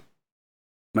asleep.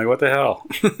 I'm like, what the hell?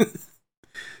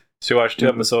 She watched 2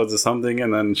 episodes of something,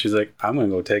 and then she's like, I'm going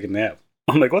to go take a nap.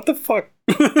 I'm like, what the fuck?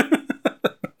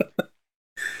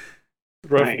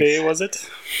 Rough day, was it?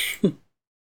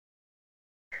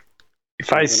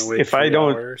 If I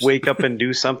don't wake up and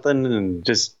do something and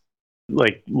just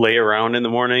like lay around in the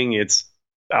morning,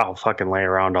 I'll fucking lay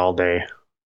around all day.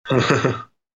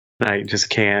 I just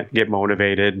can't get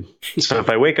motivated. So if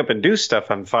I wake up and do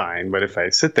stuff, I'm fine. But if I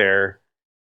sit there,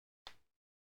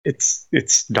 it's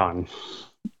done.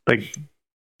 Like,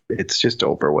 it's just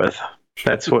over with.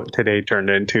 That's what today turned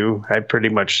into. I pretty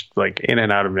much like in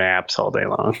and out of naps all day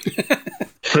long.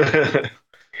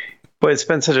 But it's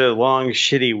been such a long,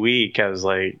 shitty week. I was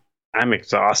like, I'm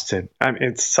exhausted.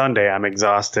 It's Sunday. I'm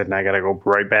exhausted, and I got to go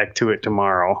right back to it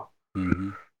tomorrow.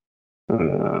 Mm-hmm.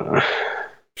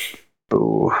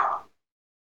 Boo.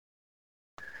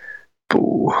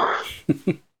 Boo.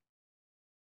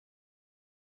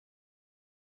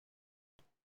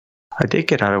 I did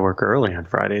get out of work early on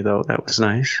Friday, though. That was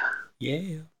nice.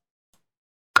 Yeah.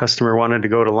 Customer wanted to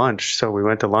go to lunch, so we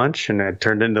went to lunch, and it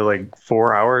turned into like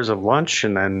 4 hours of lunch,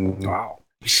 and then Wow.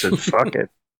 I said, "Fuck it."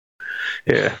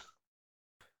 Yeah.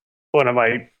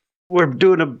 We're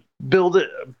doing a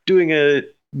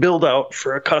build out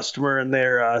for a customer, and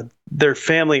their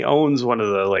family owns one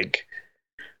of the like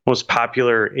most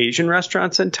popular Asian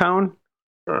restaurants in town.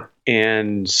 Huh.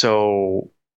 And so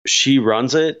she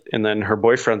runs it, and then her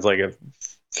boyfriend's like a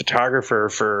photographer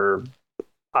for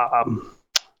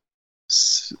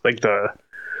like the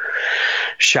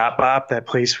Shop Bop, that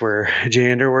place where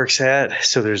Jander works at.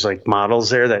 So there's like models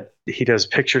there that he does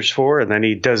pictures for, and then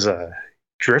he does a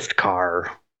drift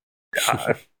car.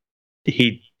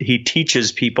 He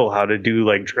teaches people how to do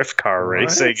like drift car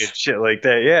racing and shit like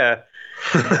that. Yeah.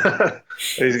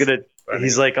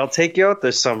 He's like, I'll take you out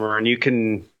this summer, and you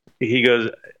can. He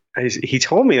goes. He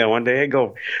told me that one day. I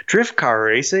go, drift car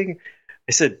racing.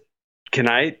 I said, can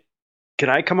I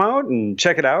come out and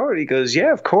check it out? He goes,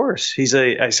 yeah, of course.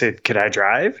 I said, can I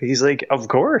drive? He's like, of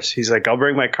course. He's like, I'll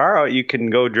bring my car out. You can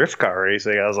go drift car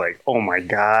racing. I was like, oh my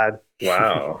God.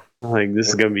 Wow. Like, this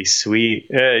is going to be sweet.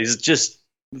 Yeah,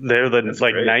 they're the That's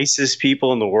like great. nicest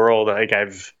people in the world. Like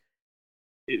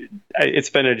it's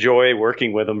been a joy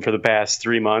working with them for the past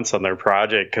 3 months on their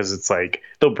project. Cause it's like,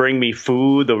 they'll bring me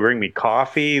food. They'll bring me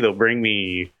coffee. They'll bring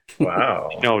me, Wow.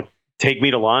 take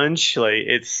me to lunch.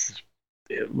 Like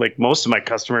like most of my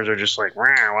customers are just like,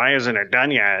 wow, why isn't it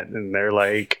done yet? And they're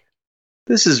like,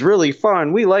 this is really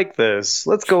fun. We like this.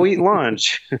 Let's go eat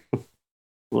lunch.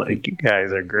 Like, you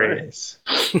guys are great. Nice.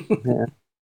 Yeah.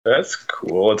 That's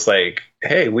cool. It's like,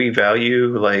 hey, we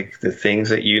value like the things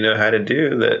that you know how to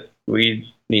do that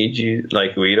we need you.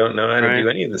 Like, we don't know how to do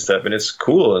any of this stuff, and it's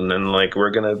cool. And then like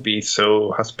we're gonna be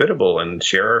so hospitable and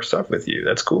share our stuff with you.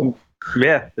 That's cool.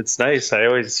 Yeah, it's nice. I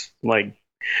always like,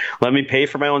 let me pay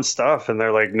for my own stuff, and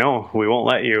they're like, no, we won't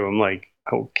let you. I'm like,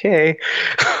 okay.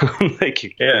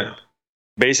 Like, Yeah.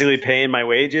 basically paying my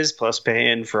wages plus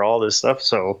paying for all this stuff.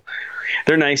 So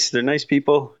they're nice. They're nice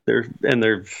people.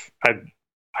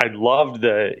 I loved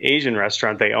the Asian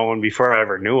restaurant they owned before I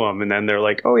ever knew them. And then they're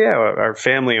like, oh yeah, our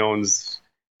family owns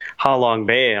Ha Long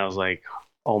Bay. And I was like,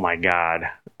 oh my God.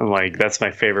 I'm like, that's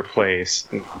my favorite place.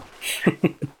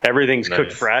 Everything's cooked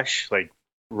Nice. fresh. Like,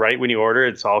 right when you order,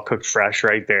 it's all cooked fresh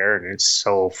right there. And it's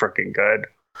so freaking good.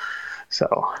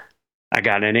 So I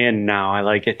got it in now. I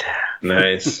like it.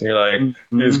 Nice. You're like,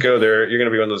 just go there. You're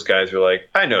gonna be one of those guys who are like,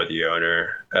 I know the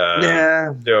owner.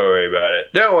 Yeah. Don't worry about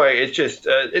it. Don't worry. It's just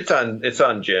it's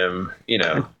on Jim. You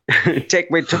know. Take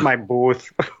me to my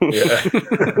booth. Yeah.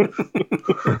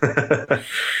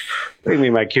 Bring me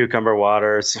my cucumber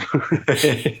waters.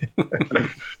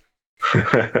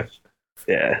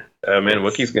 Yeah. Man,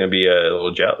 Wookiee's gonna be a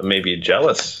little maybe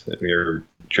jealous of your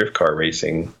drift car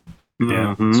racing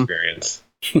Yeah. experience.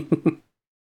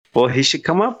 Well, he should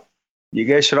come up. You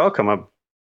guys should all come up.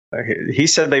 He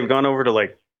said they've gone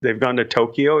to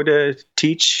Tokyo to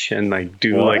teach and like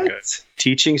do like a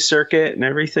teaching circuit and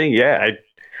everything. Yeah.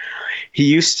 He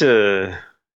used to,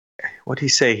 what'd he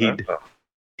say?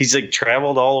 He's like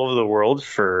traveled all over the world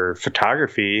for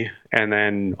photography and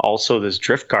then also this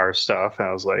drift car stuff. And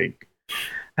I was like,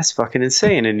 that's fucking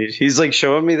insane. And he's like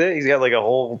showing me that he's got like a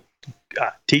whole,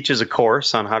 teaches a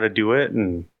course on how to do it.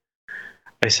 And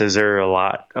I said, is there a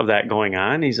lot of that going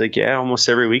on? He's like, yeah, almost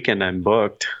every weekend I'm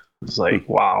booked. I was like,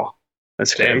 wow,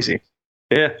 that's crazy.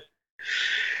 Yeah.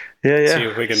 Yeah. See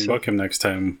if we can book him next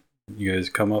time you guys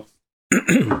come up.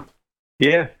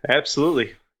 Yeah,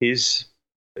 absolutely. He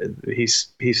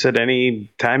said any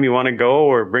time you want to go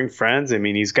or bring friends. I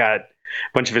mean, he's got a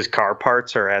bunch of his car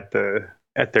parts are at their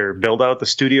build out, the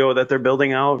studio that they're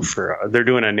building out for. They're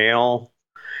doing a nail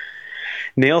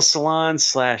salon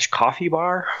 / coffee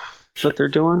bar that they're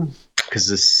doing because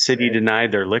the city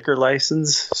denied their liquor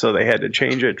license, so they had to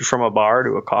change it from a bar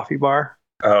to a coffee bar.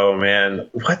 Oh man,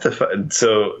 what the fuck?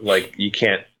 So like you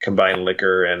can't combine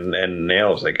liquor and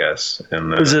nails, I guess.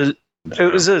 And It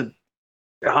was a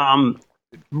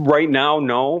right now,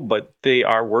 no, but they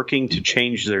are working to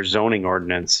change their zoning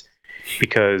ordinance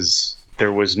because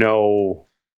there was no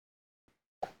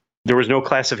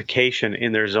classification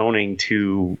in their zoning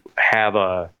to have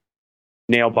a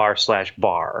nail bar /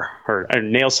 bar or a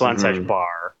nail salon /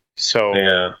 bar. So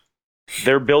yeah.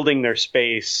 they're building their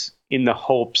space in the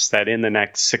hopes that in the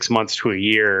next 6 months to a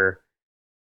year,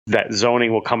 that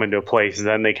zoning will come into place, and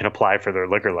then they can apply for their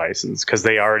liquor license because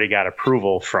they already got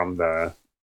approval from the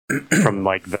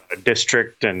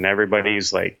district, and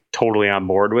everybody's like totally on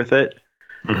board with it.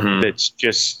 Mm-hmm. It's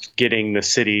just getting the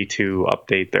city to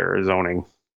update their zoning.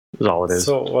 is all it is.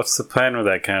 So what's the plan with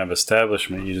that kind of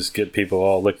establishment? You just get people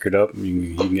all liquored up, and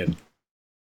you can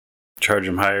charge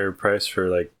them higher price for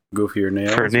like goofier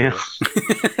nails? For nails?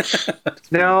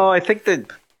 No, I think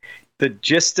that the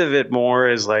gist of it more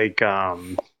is like,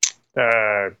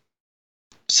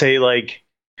 say like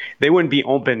they wouldn't be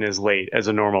open as late as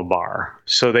a normal bar.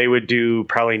 So they would do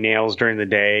probably nails during the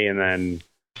day and then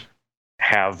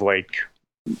have like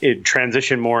it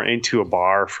transition more into a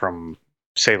bar from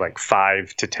say like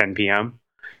 5 to 10 p.m.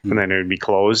 And then it would be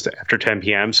closed after 10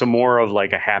 p.m. So more of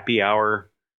like a happy hour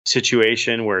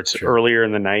situation where it's earlier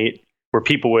in the night where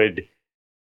people would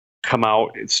come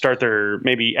out, start their,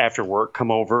 maybe after work, come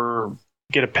over,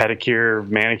 get a pedicure,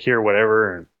 manicure,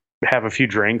 whatever, and have a few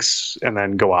drinks and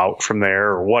then go out from there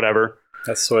or whatever.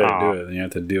 That's the way to do it. And you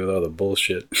have to deal with all the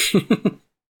bullshit.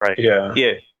 Right. Yeah.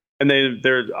 Yeah. And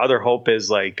their other hope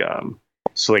is like,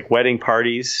 so like wedding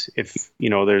parties, if, you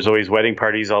know, there's always wedding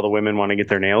parties, all the women want to get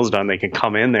their nails done, they can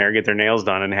come in there, get their nails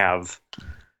done and have,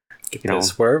 get their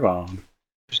swerve on.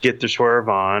 Just get their swerve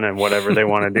on and whatever they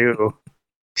want to do.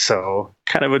 So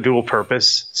kind of a dual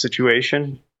purpose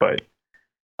situation, but,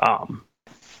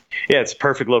 yeah, it's a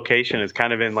perfect location. It's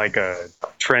kind of in like a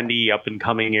trendy up and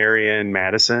coming area in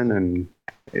Madison, and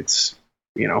it's,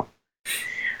 you know,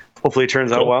 hopefully it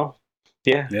turns out well.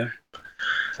 Yeah. Yeah.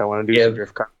 So I want to do some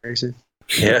drift car racing.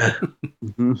 Yeah.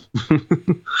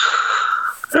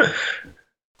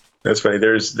 That's funny.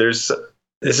 There's this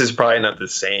is probably not the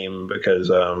same because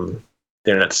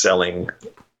they're not selling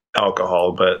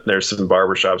alcohol, but there's some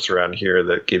barbershops around here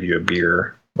that give you a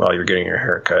beer while you're getting your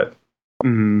haircut.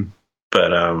 Mm-hmm.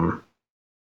 But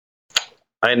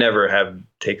I never have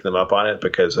taken them up on it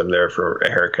because I'm there for a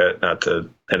haircut, not to,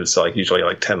 and it's like usually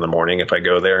like 10 in the morning if I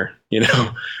go there, you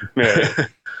know. Yeah.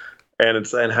 And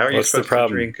how are you supposed to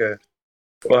drink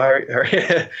how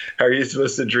are you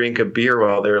supposed to drink a beer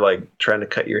while they're like trying to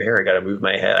cut your hair? I got to move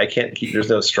my head. I can't keep. There's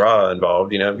no straw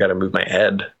involved, you know. I've got to move my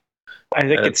head. I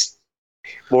think it's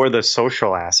more the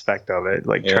social aspect of it,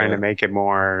 like trying to make it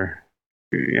more,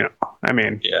 you know. I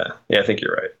mean, yeah, I think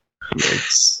you're right.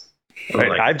 It's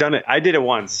I've done it. I did it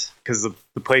once because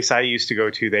the place I used to go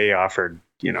to, they offered,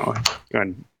 you know,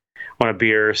 want a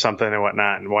beer or something and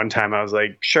whatnot. And one time I was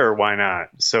like, sure, why not?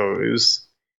 So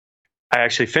I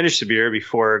actually finished the beer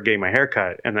before getting my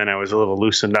haircut, and then I was a little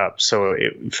loosened up, so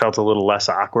it felt a little less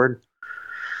awkward.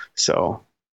 So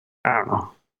I don't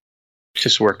know, it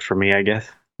just worked for me, I guess.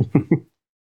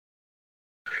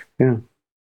 Yeah.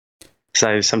 So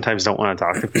I sometimes don't want to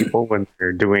talk to people when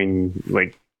they're doing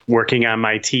like working on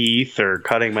my teeth or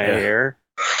cutting my hair.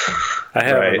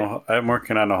 I'm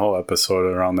working on a whole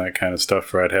episode around that kind of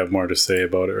stuff where I'd have more to say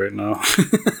about it right now.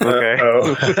 Okay.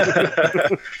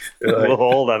 We'll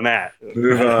hold on that.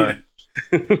 Move on.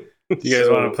 You guys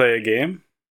want to play a game?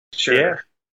 Sure. Yeah.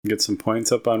 Get some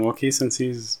points up on Wookie since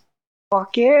he's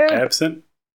absent?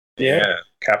 Yeah.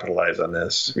 Capitalize on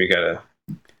this. We gotta.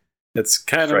 It's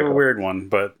kind of a weird one,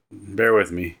 but bear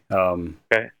with me.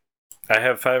 Okay. I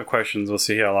have 5 questions. We'll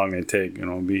see how long they take,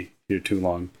 and we'll be here too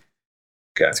long.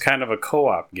 Okay. It's kind of a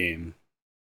co-op game.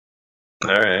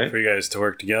 All right. For you guys to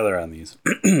work together on these.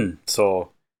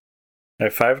 So, I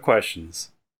have 5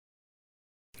 questions.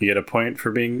 You get a point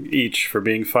for being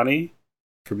funny,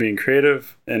 for being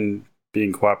creative, and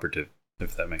being cooperative,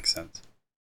 if that makes sense.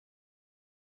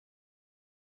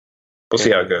 We'll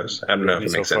see how it goes. I don't know if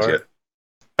it makes sense yet.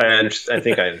 I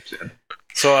think I understand.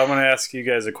 So I'm going to ask you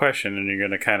guys a question, and you're going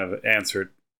to kind of answer it,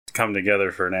 come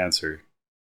together for an answer.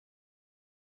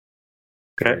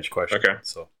 For each question. Okay.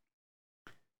 So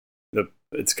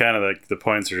it's kind of like the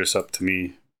points are just up to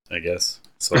me, I guess.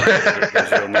 So you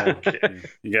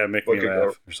got to make me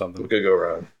laugh or something. We could go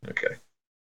wrong. Okay.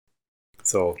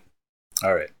 So,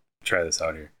 all right, try this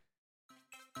out here.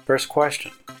 First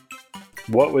question: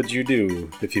 what would you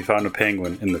do if you found a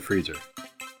penguin in the freezer?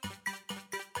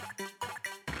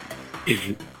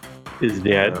 Is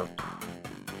dead?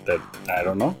 That I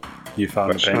don't know. You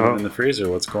found a penguin in the freezer.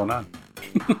 What's going on?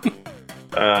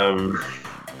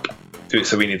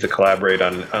 So we need to collaborate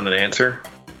on an answer.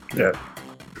 Yeah.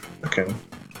 Okay.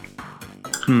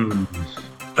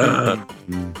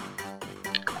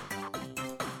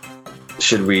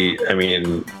 Should we? I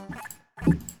mean,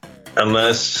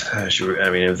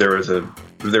 if there was a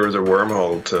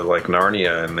wormhole to like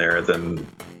Narnia in there,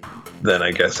 then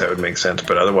I guess that would make sense.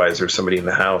 But otherwise, there's somebody in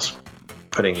the house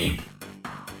putting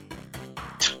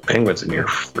penguins in your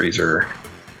freezer.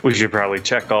 We should probably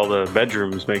check all the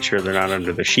bedrooms, make sure they're not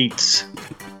under the sheets.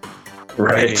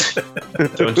 Right.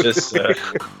 Don't just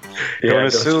don't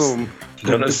assume.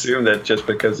 Don't assume that just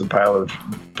because the pile of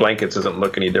blankets doesn't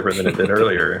look any different than it did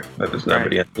earlier, that there's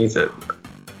nobody underneath it.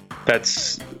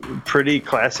 That's pretty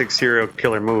classic serial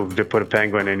killer move to put a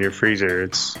penguin in your freezer.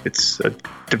 It's a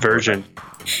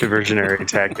diversionary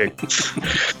tactic.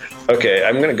 Okay,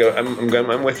 I'm gonna go.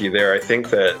 I'm with you there. I think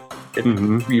that if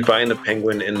you find the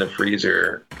penguin in the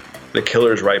freezer, the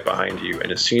killer's right behind you,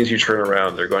 and as soon as you turn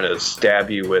around, they're going to stab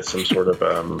you with some sort of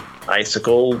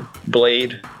icicle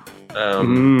blade.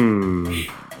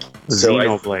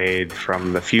 Xenoblade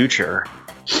from the future.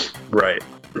 Right.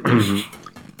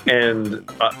 And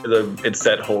it's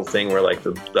that whole thing where like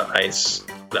the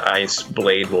ice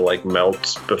blade will like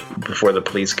melt before the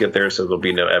police get there, so there'll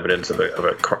be no evidence of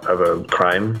a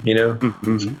crime, you know.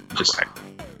 Just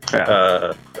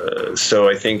so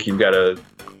I think you've got to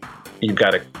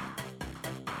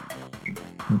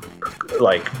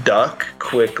like duck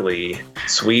quickly,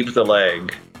 sweep the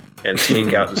leg, and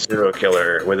take out the serial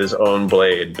killer with his own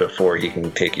blade before he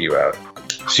can take you out.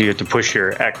 So you have to push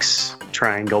your X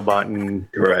triangle button,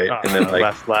 right, and then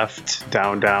like left,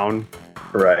 down,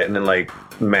 right, and then like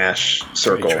mash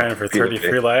circle. Are you trying for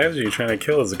 33 lives, or are you trying to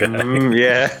kill this guy?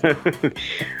 Yeah. And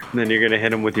then you're gonna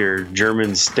hit him with your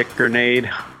German stick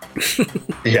grenade.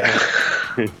 Yeah.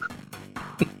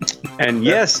 And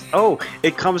yes,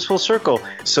 it comes full circle.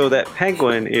 So that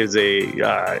penguin is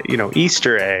a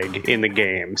Easter egg in the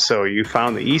game. So you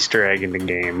found the Easter egg in the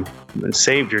game and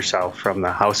saved yourself from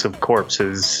the House of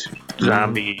Corpses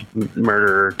zombie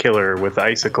murderer killer with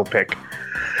icicle pick.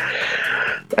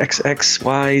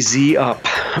 XXYZ up.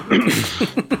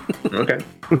 Okay.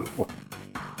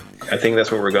 I think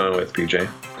that's what we're going with, PJ.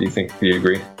 Do you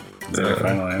agree? Is that a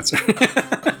final answer?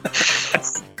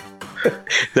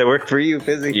 Does that work for you,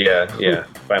 Fizzy? Yeah.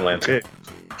 Final answer.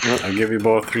 I'll give you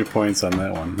both 3 points on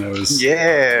that one. That was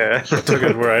I took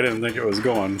it where I didn't think it was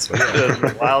going. So That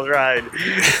was a wild ride.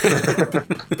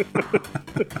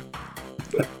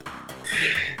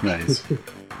 Nice.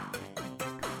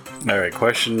 All right,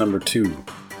 question number 2.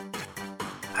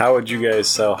 How would you guys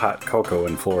sell hot cocoa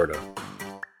in Florida?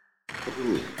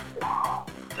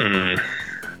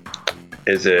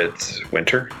 Is it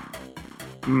winter?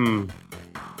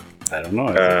 I don't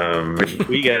know.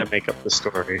 We gotta make up the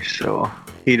story, so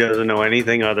he doesn't know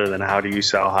anything other than how do you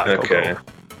sell hot cocoa.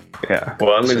 Yeah.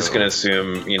 Well, I'm just gonna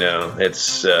assume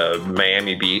it's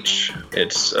Miami Beach.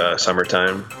 It's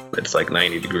summertime. It's like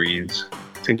 90 degrees.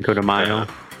 Cinco de Mayo.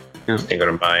 Cinco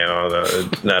de Mayo.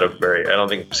 It's not a very. I don't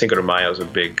think Cinco de Mayo is a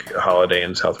big holiday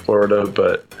in South Florida,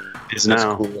 but it's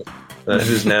now. Cool. That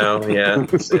is now. Yeah.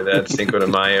 Say that Cinco de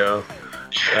Mayo.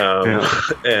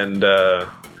 And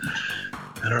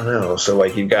I don't know. So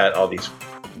like you've got all these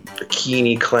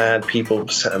bikini-clad people.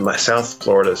 My South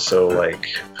Florida is so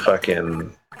like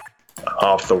fucking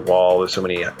off the wall. There's so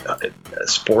many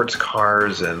sports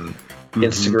cars and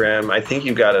Instagram. I think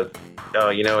you've got to. Oh,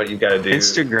 you know what you've got to do?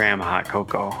 Instagram hot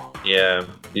cocoa. Yeah,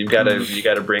 you got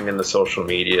to bring in the social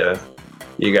media.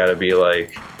 You got to be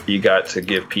like, you got to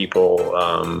give people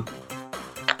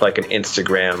like an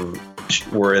Instagram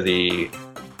worthy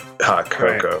hot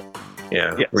cocoa. Right.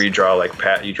 Yeah, yes. Where you draw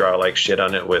like shit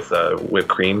on it with whipped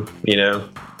cream, and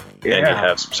you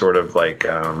have some sort of like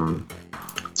some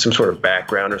sort of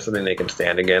background or something they can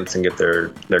stand against and get their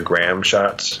gram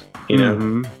shots.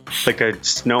 Like a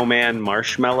snowman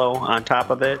marshmallow on top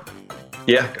of it.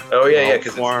 Yeah. Oh yeah,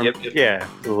 yeah. Yeah,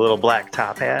 the little black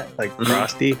top hat, like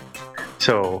Frosty.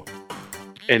 So,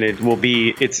 and it will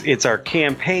be it's our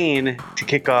campaign to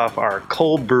kick off our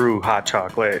cold brew hot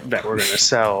chocolate that we're gonna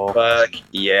sell. Fuck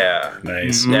yeah!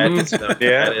 Nice.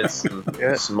 That is some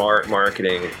smart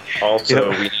marketing. Also,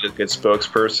 we need a good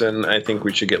spokesperson. I think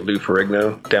we should get Lou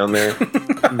Ferrigno down there.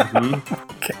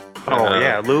 Okay. Oh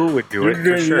yeah, Lou would do it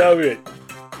for sure. Love it.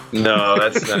 No,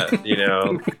 that's not.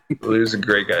 Lou's a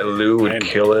great guy. Lou would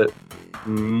kill it.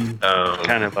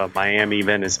 Kind of a Miami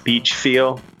Venice Beach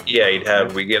feel. Yeah,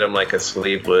 we get him like a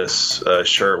sleeveless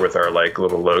shirt with our like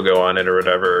little logo on it or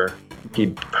whatever.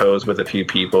 He'd pose with a few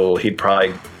people. We'd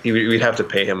have to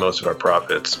pay him most of our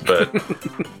profits, but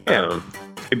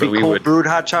it'd be cold brewed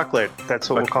hot chocolate. That's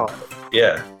what we'll call it.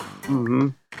 Yeah.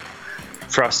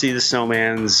 Frosty the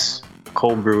Snowman's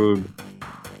cold brewed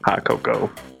hot cocoa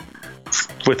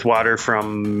with water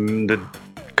from the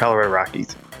Colorado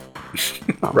Rockies.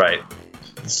 Right.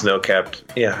 Snow capped.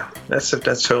 Yeah, that's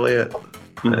totally it.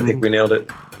 I think we nailed it.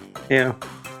 Yeah.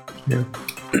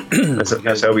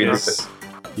 That's how we do it.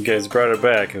 You guys brought it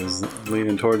back. It was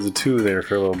leaning towards the 2 there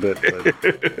for a little bit,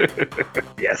 but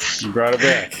yes, you brought it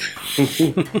back.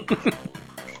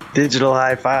 Digital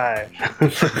high five.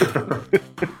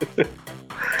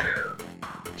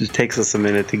 Just takes us a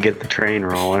minute to get the train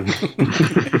rolling.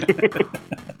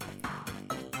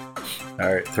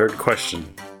 All right, third question.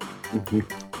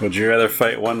 Would you rather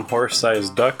fight one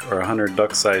horse-sized duck or 100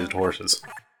 duck-sized horses?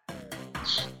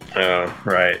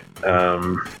 Right.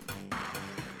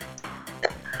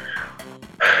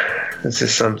 This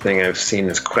is something I've seen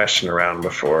this question around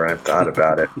before. I've thought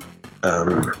about it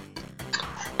a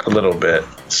little bit.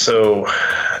 So,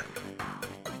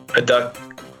 a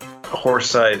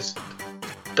horse-sized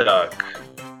duck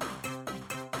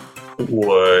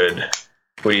would.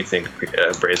 What do you think,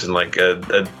 Brazen? Like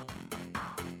a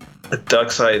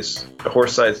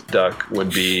horse-sized duck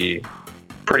would be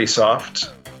pretty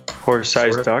soft.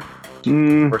 Horse-sized duck?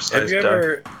 Horse-sized Have you duck.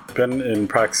 ever been in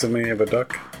proximity of a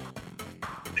duck?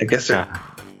 I guess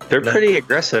They're pretty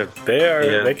aggressive. They are.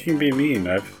 Yeah. They can be mean.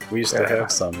 We used to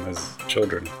have some as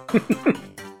children.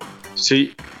 So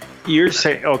you're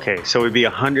saying, okay, so it would be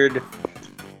 100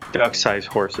 duck-sized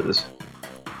horses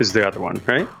is the other one,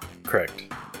 right? Correct.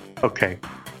 Okay.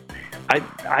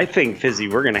 I think, Fizzy,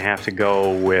 we're going to have to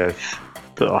go with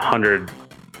the 100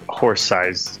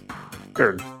 horse-sized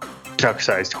or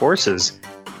duck-sized horses,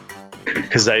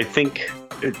 because I think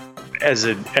as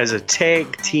a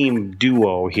tag team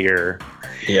duo here,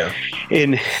 Yeah.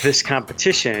 in this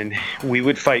competition, we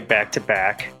would fight back to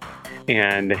back,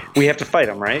 and we have to fight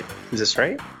them, right? Is this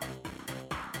right?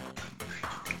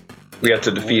 We have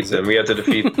to defeat them. We have to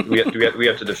defeat. We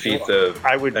have to defeat the.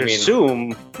 I would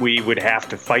assume we would have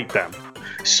to fight them.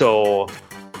 So,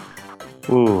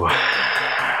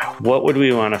 what would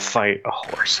we want to fight a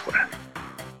horse with?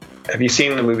 Have you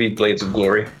seen the movie Blades of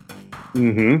Glory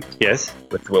Mm-hmm. Yes.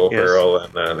 with Will Yes. Ferrell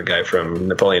and the guy from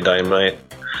Napoleon Dynamite?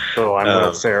 So I'm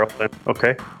Will Ferrell then.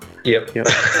 Okay. Yep. Yep.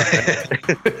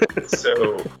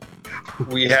 So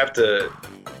we have to,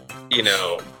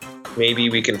 maybe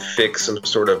we can fix some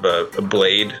sort of a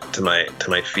blade to my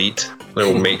feet.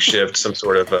 Little makeshift, some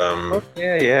sort of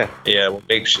Yeah.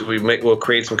 we'll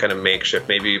create some kind of makeshift.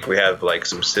 Maybe if we have like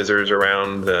some scissors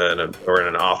around or in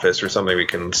an office or something, we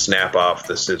can snap off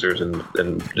the scissors and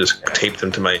just tape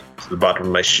them to the bottom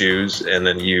of my shoes, and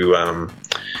then you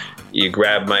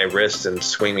grab my wrist and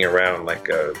swing me around like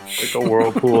a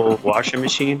Whirlpool washing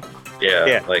machine.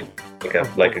 yeah. like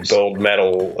a gold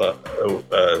medal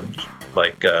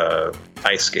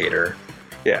ice skater.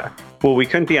 Yeah. Well, we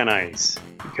couldn't be on ice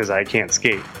because I can't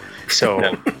skate. So,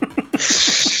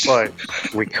 but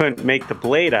we couldn't make the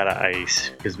blade out of ice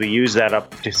because we used that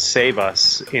up to save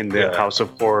us in the House of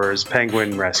Horrors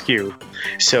Penguin Rescue.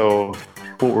 So,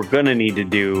 what we're going to need to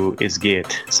do is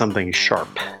get something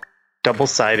sharp,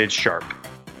 double-sided sharp.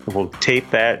 We'll tape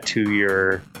that to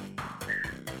your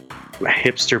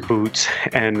hipster boots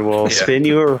and we'll spin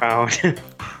you around.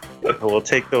 We'll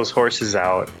take those horses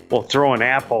out. We'll throw in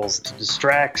apples to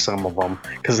distract some of them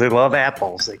because they love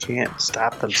apples. They can't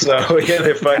stop themselves. So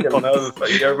they fucking love.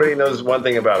 Everybody knows one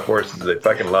thing about horses: they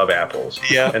fucking love apples.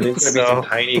 Yeah, and there's gonna be some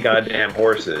tiny goddamn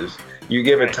horses. You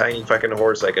give a tiny fucking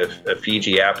horse like a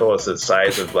Fiji apple, it's the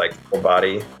size of like full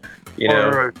body.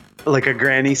 Or like a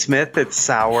Granny Smith that's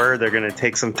sour. They're gonna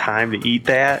take some time to eat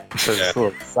that. So it's a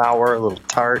little sour, a little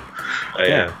tart.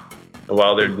 Yeah.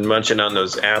 While they're munching on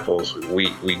those apples,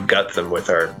 we gut them with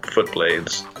our foot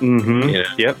blades.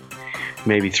 Mm-hmm. Yep.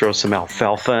 Maybe throw some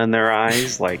alfalfa in their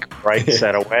eyes, like right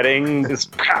at a wedding.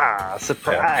 Just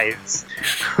surprise.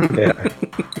 Yeah.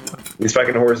 These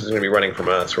fucking horses are gonna be running from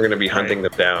us. We're gonna be hunting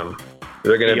them down.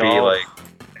 They're gonna be like,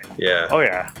 Oh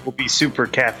yeah. We'll be super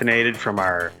caffeinated from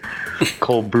our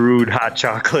cold brewed hot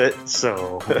chocolate.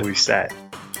 So we'll be set.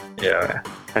 Yeah.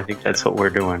 I think that's what we're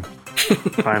doing.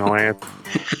 Final answer.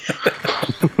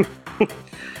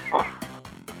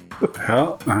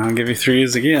 Well, I'll give you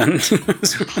threes again.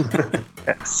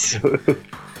 Yes.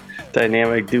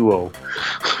 Dynamic duo.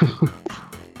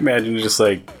 Imagine just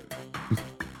like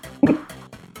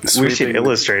we should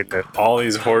illustrate that. All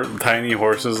these tiny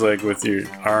horses, like with your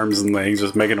arms and legs,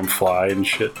 just making them fly and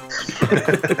shit.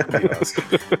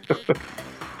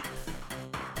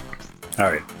 All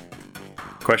right.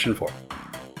 Question 4.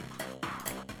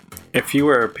 If you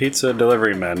were a pizza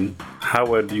delivery man, how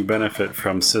would you benefit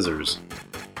from scissors?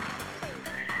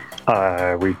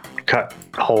 We cut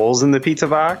holes in the pizza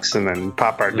box and then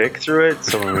pop our dick through it.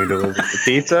 So when we deliver the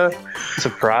pizza,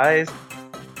 surprise.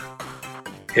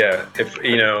 Yeah,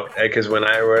 because when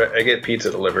I get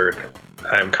pizza delivered,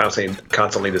 I'm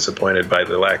constantly disappointed by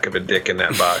the lack of a dick in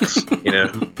that box.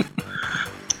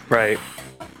 Right.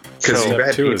 Because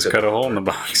step 2 is cut a hole in the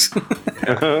box.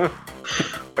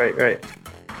 Right.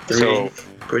 3, so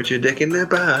put your dick in the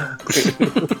box.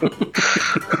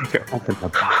 Open the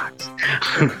box.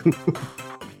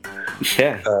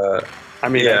 Yeah.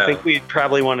 I think we'd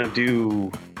probably want to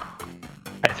do.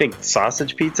 I think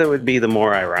sausage pizza would be the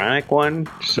more ironic one.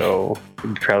 So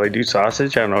we'd probably do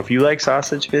sausage. I don't know if you like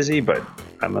sausage, Fizzy, but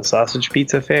I'm a sausage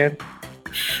pizza fan.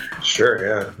 Sure,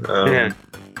 yeah. Yeah.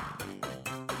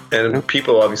 And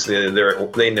people obviously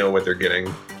they know what they're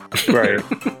getting. Right.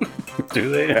 Do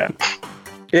they?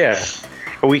 Yeah.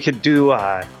 We could do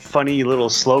funny little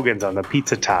slogans on the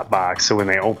pizza top box, so when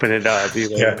they open it up, be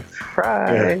like,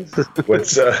 "Surprise!"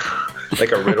 What's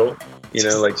like a riddle? You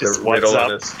know, like Just the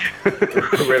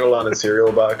riddle on a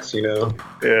cereal box. You know.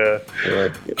 Yeah.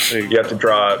 Like, you have to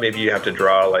draw. Maybe you have to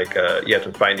draw like you have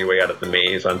to find your way out of the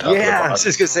maze on top of the box. I was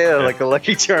just gonna say that, like a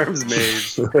Lucky Charms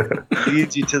maze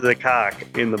leads you to the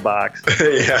cock in the box.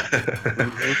 Yeah.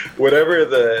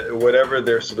 Whatever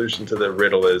their solution to the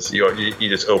riddle is, you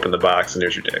just open the box and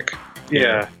there's your dick.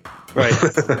 Yeah. Right.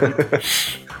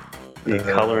 The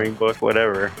coloring book,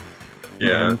 whatever.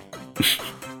 Yeah.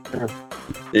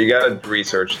 You gotta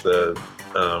research the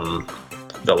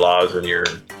laws in your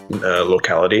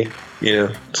locality. You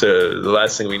know, so the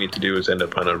last thing we need to do is end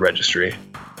up on a registry.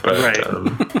 But Right.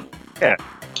 Yeah.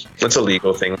 That's a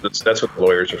legal thing. That's what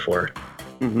lawyers are for.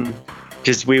 Mm-hmm.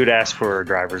 Just we would ask for a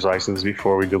driver's license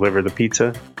before we deliver the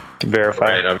pizza to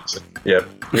verify. Right. Obviously. Yep.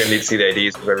 We're gonna need to see the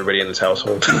IDs of everybody in this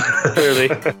household. Clearly.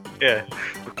 Yeah.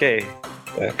 Okay.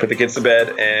 Put the kids to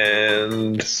bed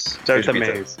and Start the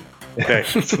pizza. maze. Okay.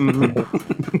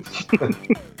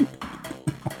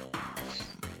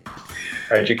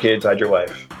 Hide your kids, hide your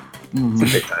wife. It's a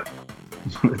big time.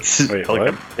 Wait, Like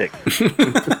what? a dick.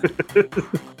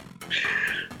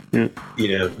 You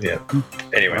know, yeah.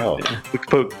 Anyway. Wow. We could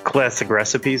put classic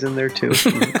recipes in there too.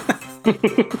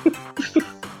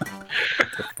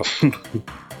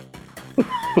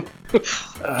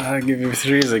 I'll give you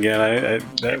threes again. I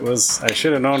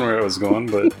should have known where it was going,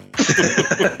 but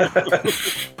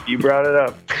You brought it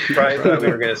up. Probably thought we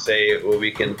were going to say, well,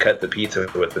 we can cut the pizza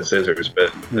with the scissors,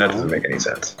 but that doesn't make any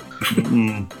sense.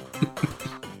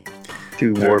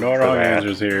 Too there are warped no for wrong that.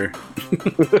 answers here.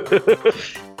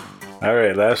 All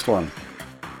right, last one.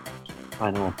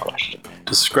 Final question.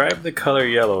 Describe the color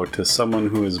yellow to someone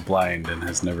who is blind and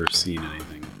has never seen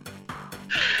anything.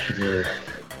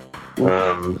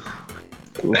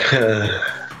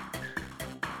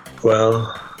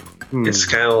 Well, it's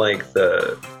kind of like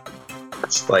the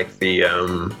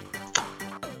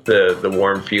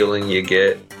warm feeling you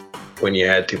get when you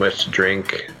had too much to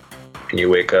drink and you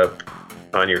wake up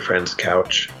on your friend's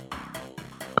couch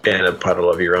in a puddle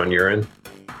of your own urine.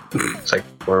 It's like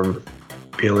warm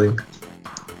feeling.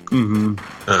 Mm-hmm.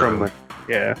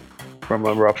 From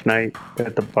a rough night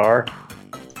at the bar,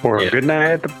 or a good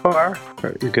night at the bar, or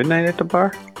a good night at the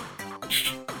bar.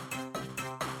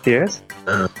 Yes.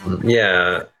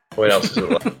 Yeah. What else is it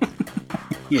like?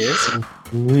 Yes.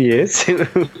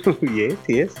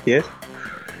 Yes. yes.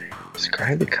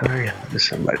 Describe the color yellow to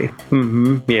somebody.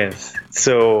 Mm-hmm. Yes.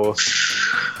 So.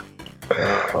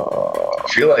 I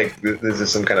feel like this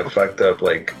is some kind of fucked up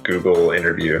like Google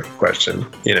interview question,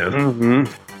 you know? Mm-hmm.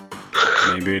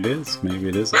 Maybe it is. Maybe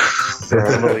it isn't.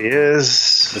 Probably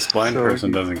is. This blind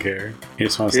person doesn't care. He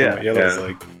just wants to know what yellow's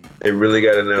like. They really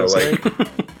got to know, like,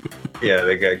 yeah,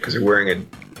 they got because you're wearing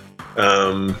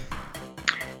a.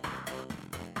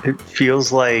 It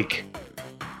feels like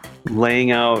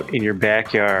laying out in your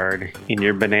backyard in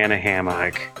your banana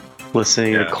hammock,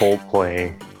 listening to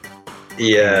Coldplay.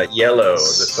 Yeah, Yellow, the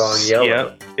song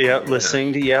Yellow. Yep,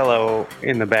 listening to Yellow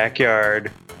in the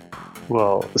backyard,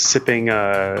 well, sipping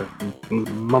a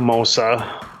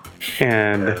mimosa,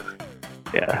 and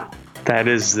that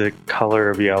is the color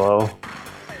of yellow.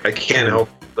 I can't help,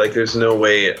 like, there's no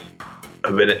way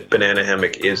a banana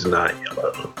hammock is not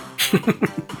yellow.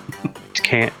 It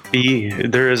can't be.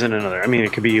 There isn't another. I mean,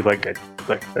 it could be like a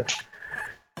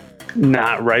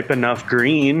not ripe enough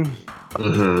green.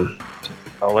 Mm-hmm.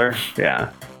 Color,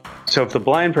 yeah. So if the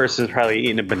blind person is probably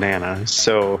eating a banana,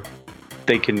 so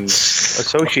they can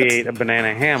associate a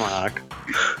banana hammock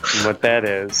and what that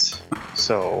is,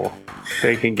 so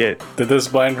they can get. Did this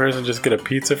blind person just get a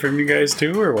pizza from you guys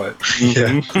too, or what?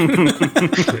 Yeah.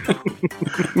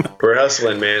 We're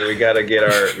hustling, man. We gotta get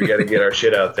our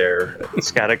shit out there.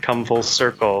 It's got to come full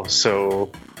circle.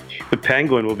 So the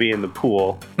penguin will be in the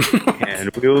pool,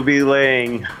 and we will be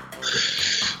laying.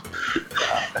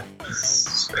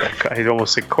 I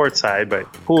almost said courtside,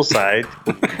 but poolside,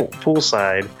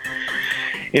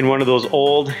 in one of those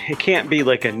old. It can't be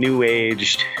like a new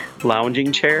aged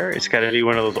lounging chair. It's got to be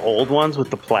one of those old ones with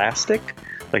the plastic,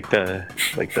 like the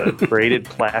braided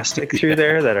plastic through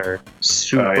there that are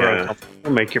super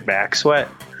uncomfortable, make your back sweat.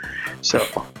 So,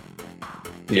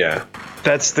 yeah,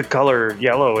 that's the color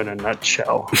yellow in a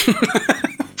nutshell.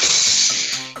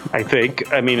 I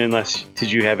think. I mean,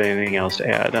 did you have anything else to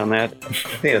add on that? I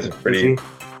think that's a pretty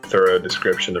thorough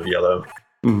description of yellow.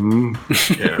 Mm-hmm.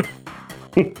 Yeah.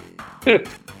 You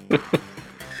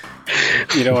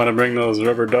don't want to bring those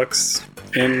rubber ducks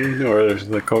in, or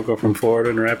the cocoa from Florida,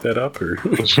 and wrap that up, or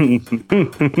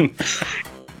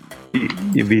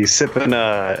You'd be sipping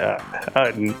a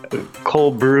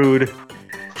cold brewed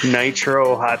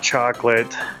nitro hot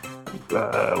chocolate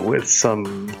with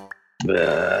some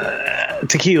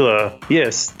tequila.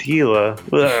 Yes, tequila.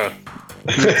 Yeah,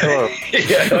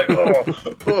 like,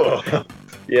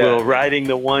 yeah. Well, riding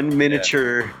the one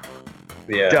miniature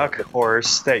Yeah. duck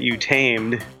horse that you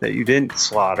tamed, that you didn't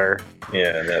slaughter.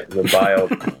 Yeah, the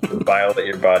bile that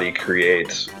your body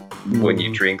creates when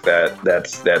you drink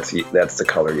that's the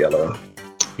color yellow.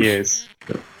 Yes.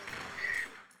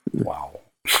 wow.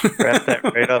 Wrap that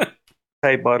right up.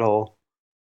 Tight butthole.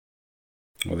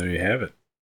 Well, there you have it.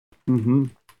 Mm-hmm.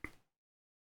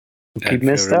 I'd You feel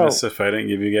missed remiss out. if I didn't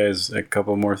give you guys a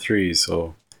couple more threes.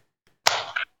 So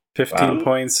 15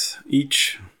 points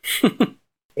each.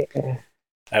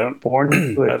 I don't. Born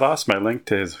into I it. lost my link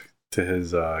to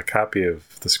his copy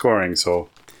of the scoring, so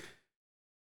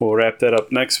we'll wrap that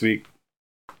up next week.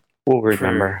 We'll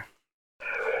remember.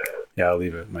 Yeah, I'll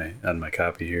leave it on my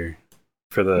copy here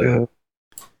for the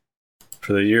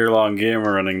year-long game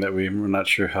we're running that we're not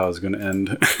sure how it's going to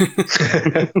end,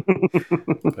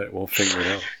 but we'll figure it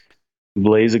out.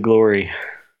 Blaze of glory.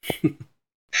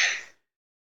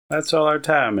 That's all our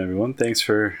time, everyone. Thanks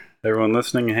for everyone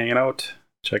listening and hanging out.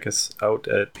 Check us out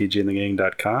at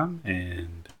pgandthegang.com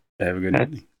and have a good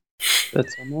evening.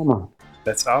 That's our mama.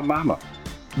 That's our mama.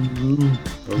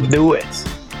 Mm-hmm. Do it.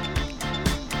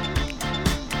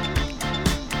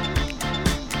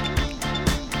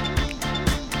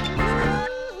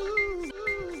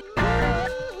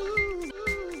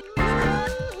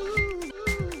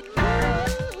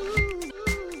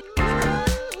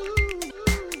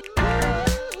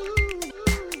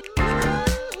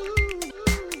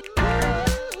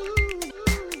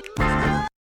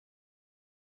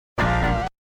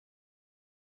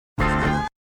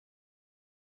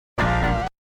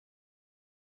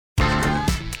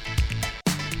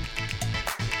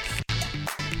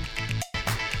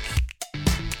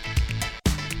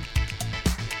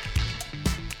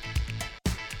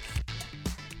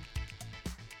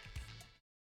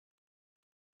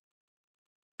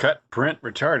 Cut, print,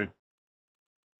 retarded.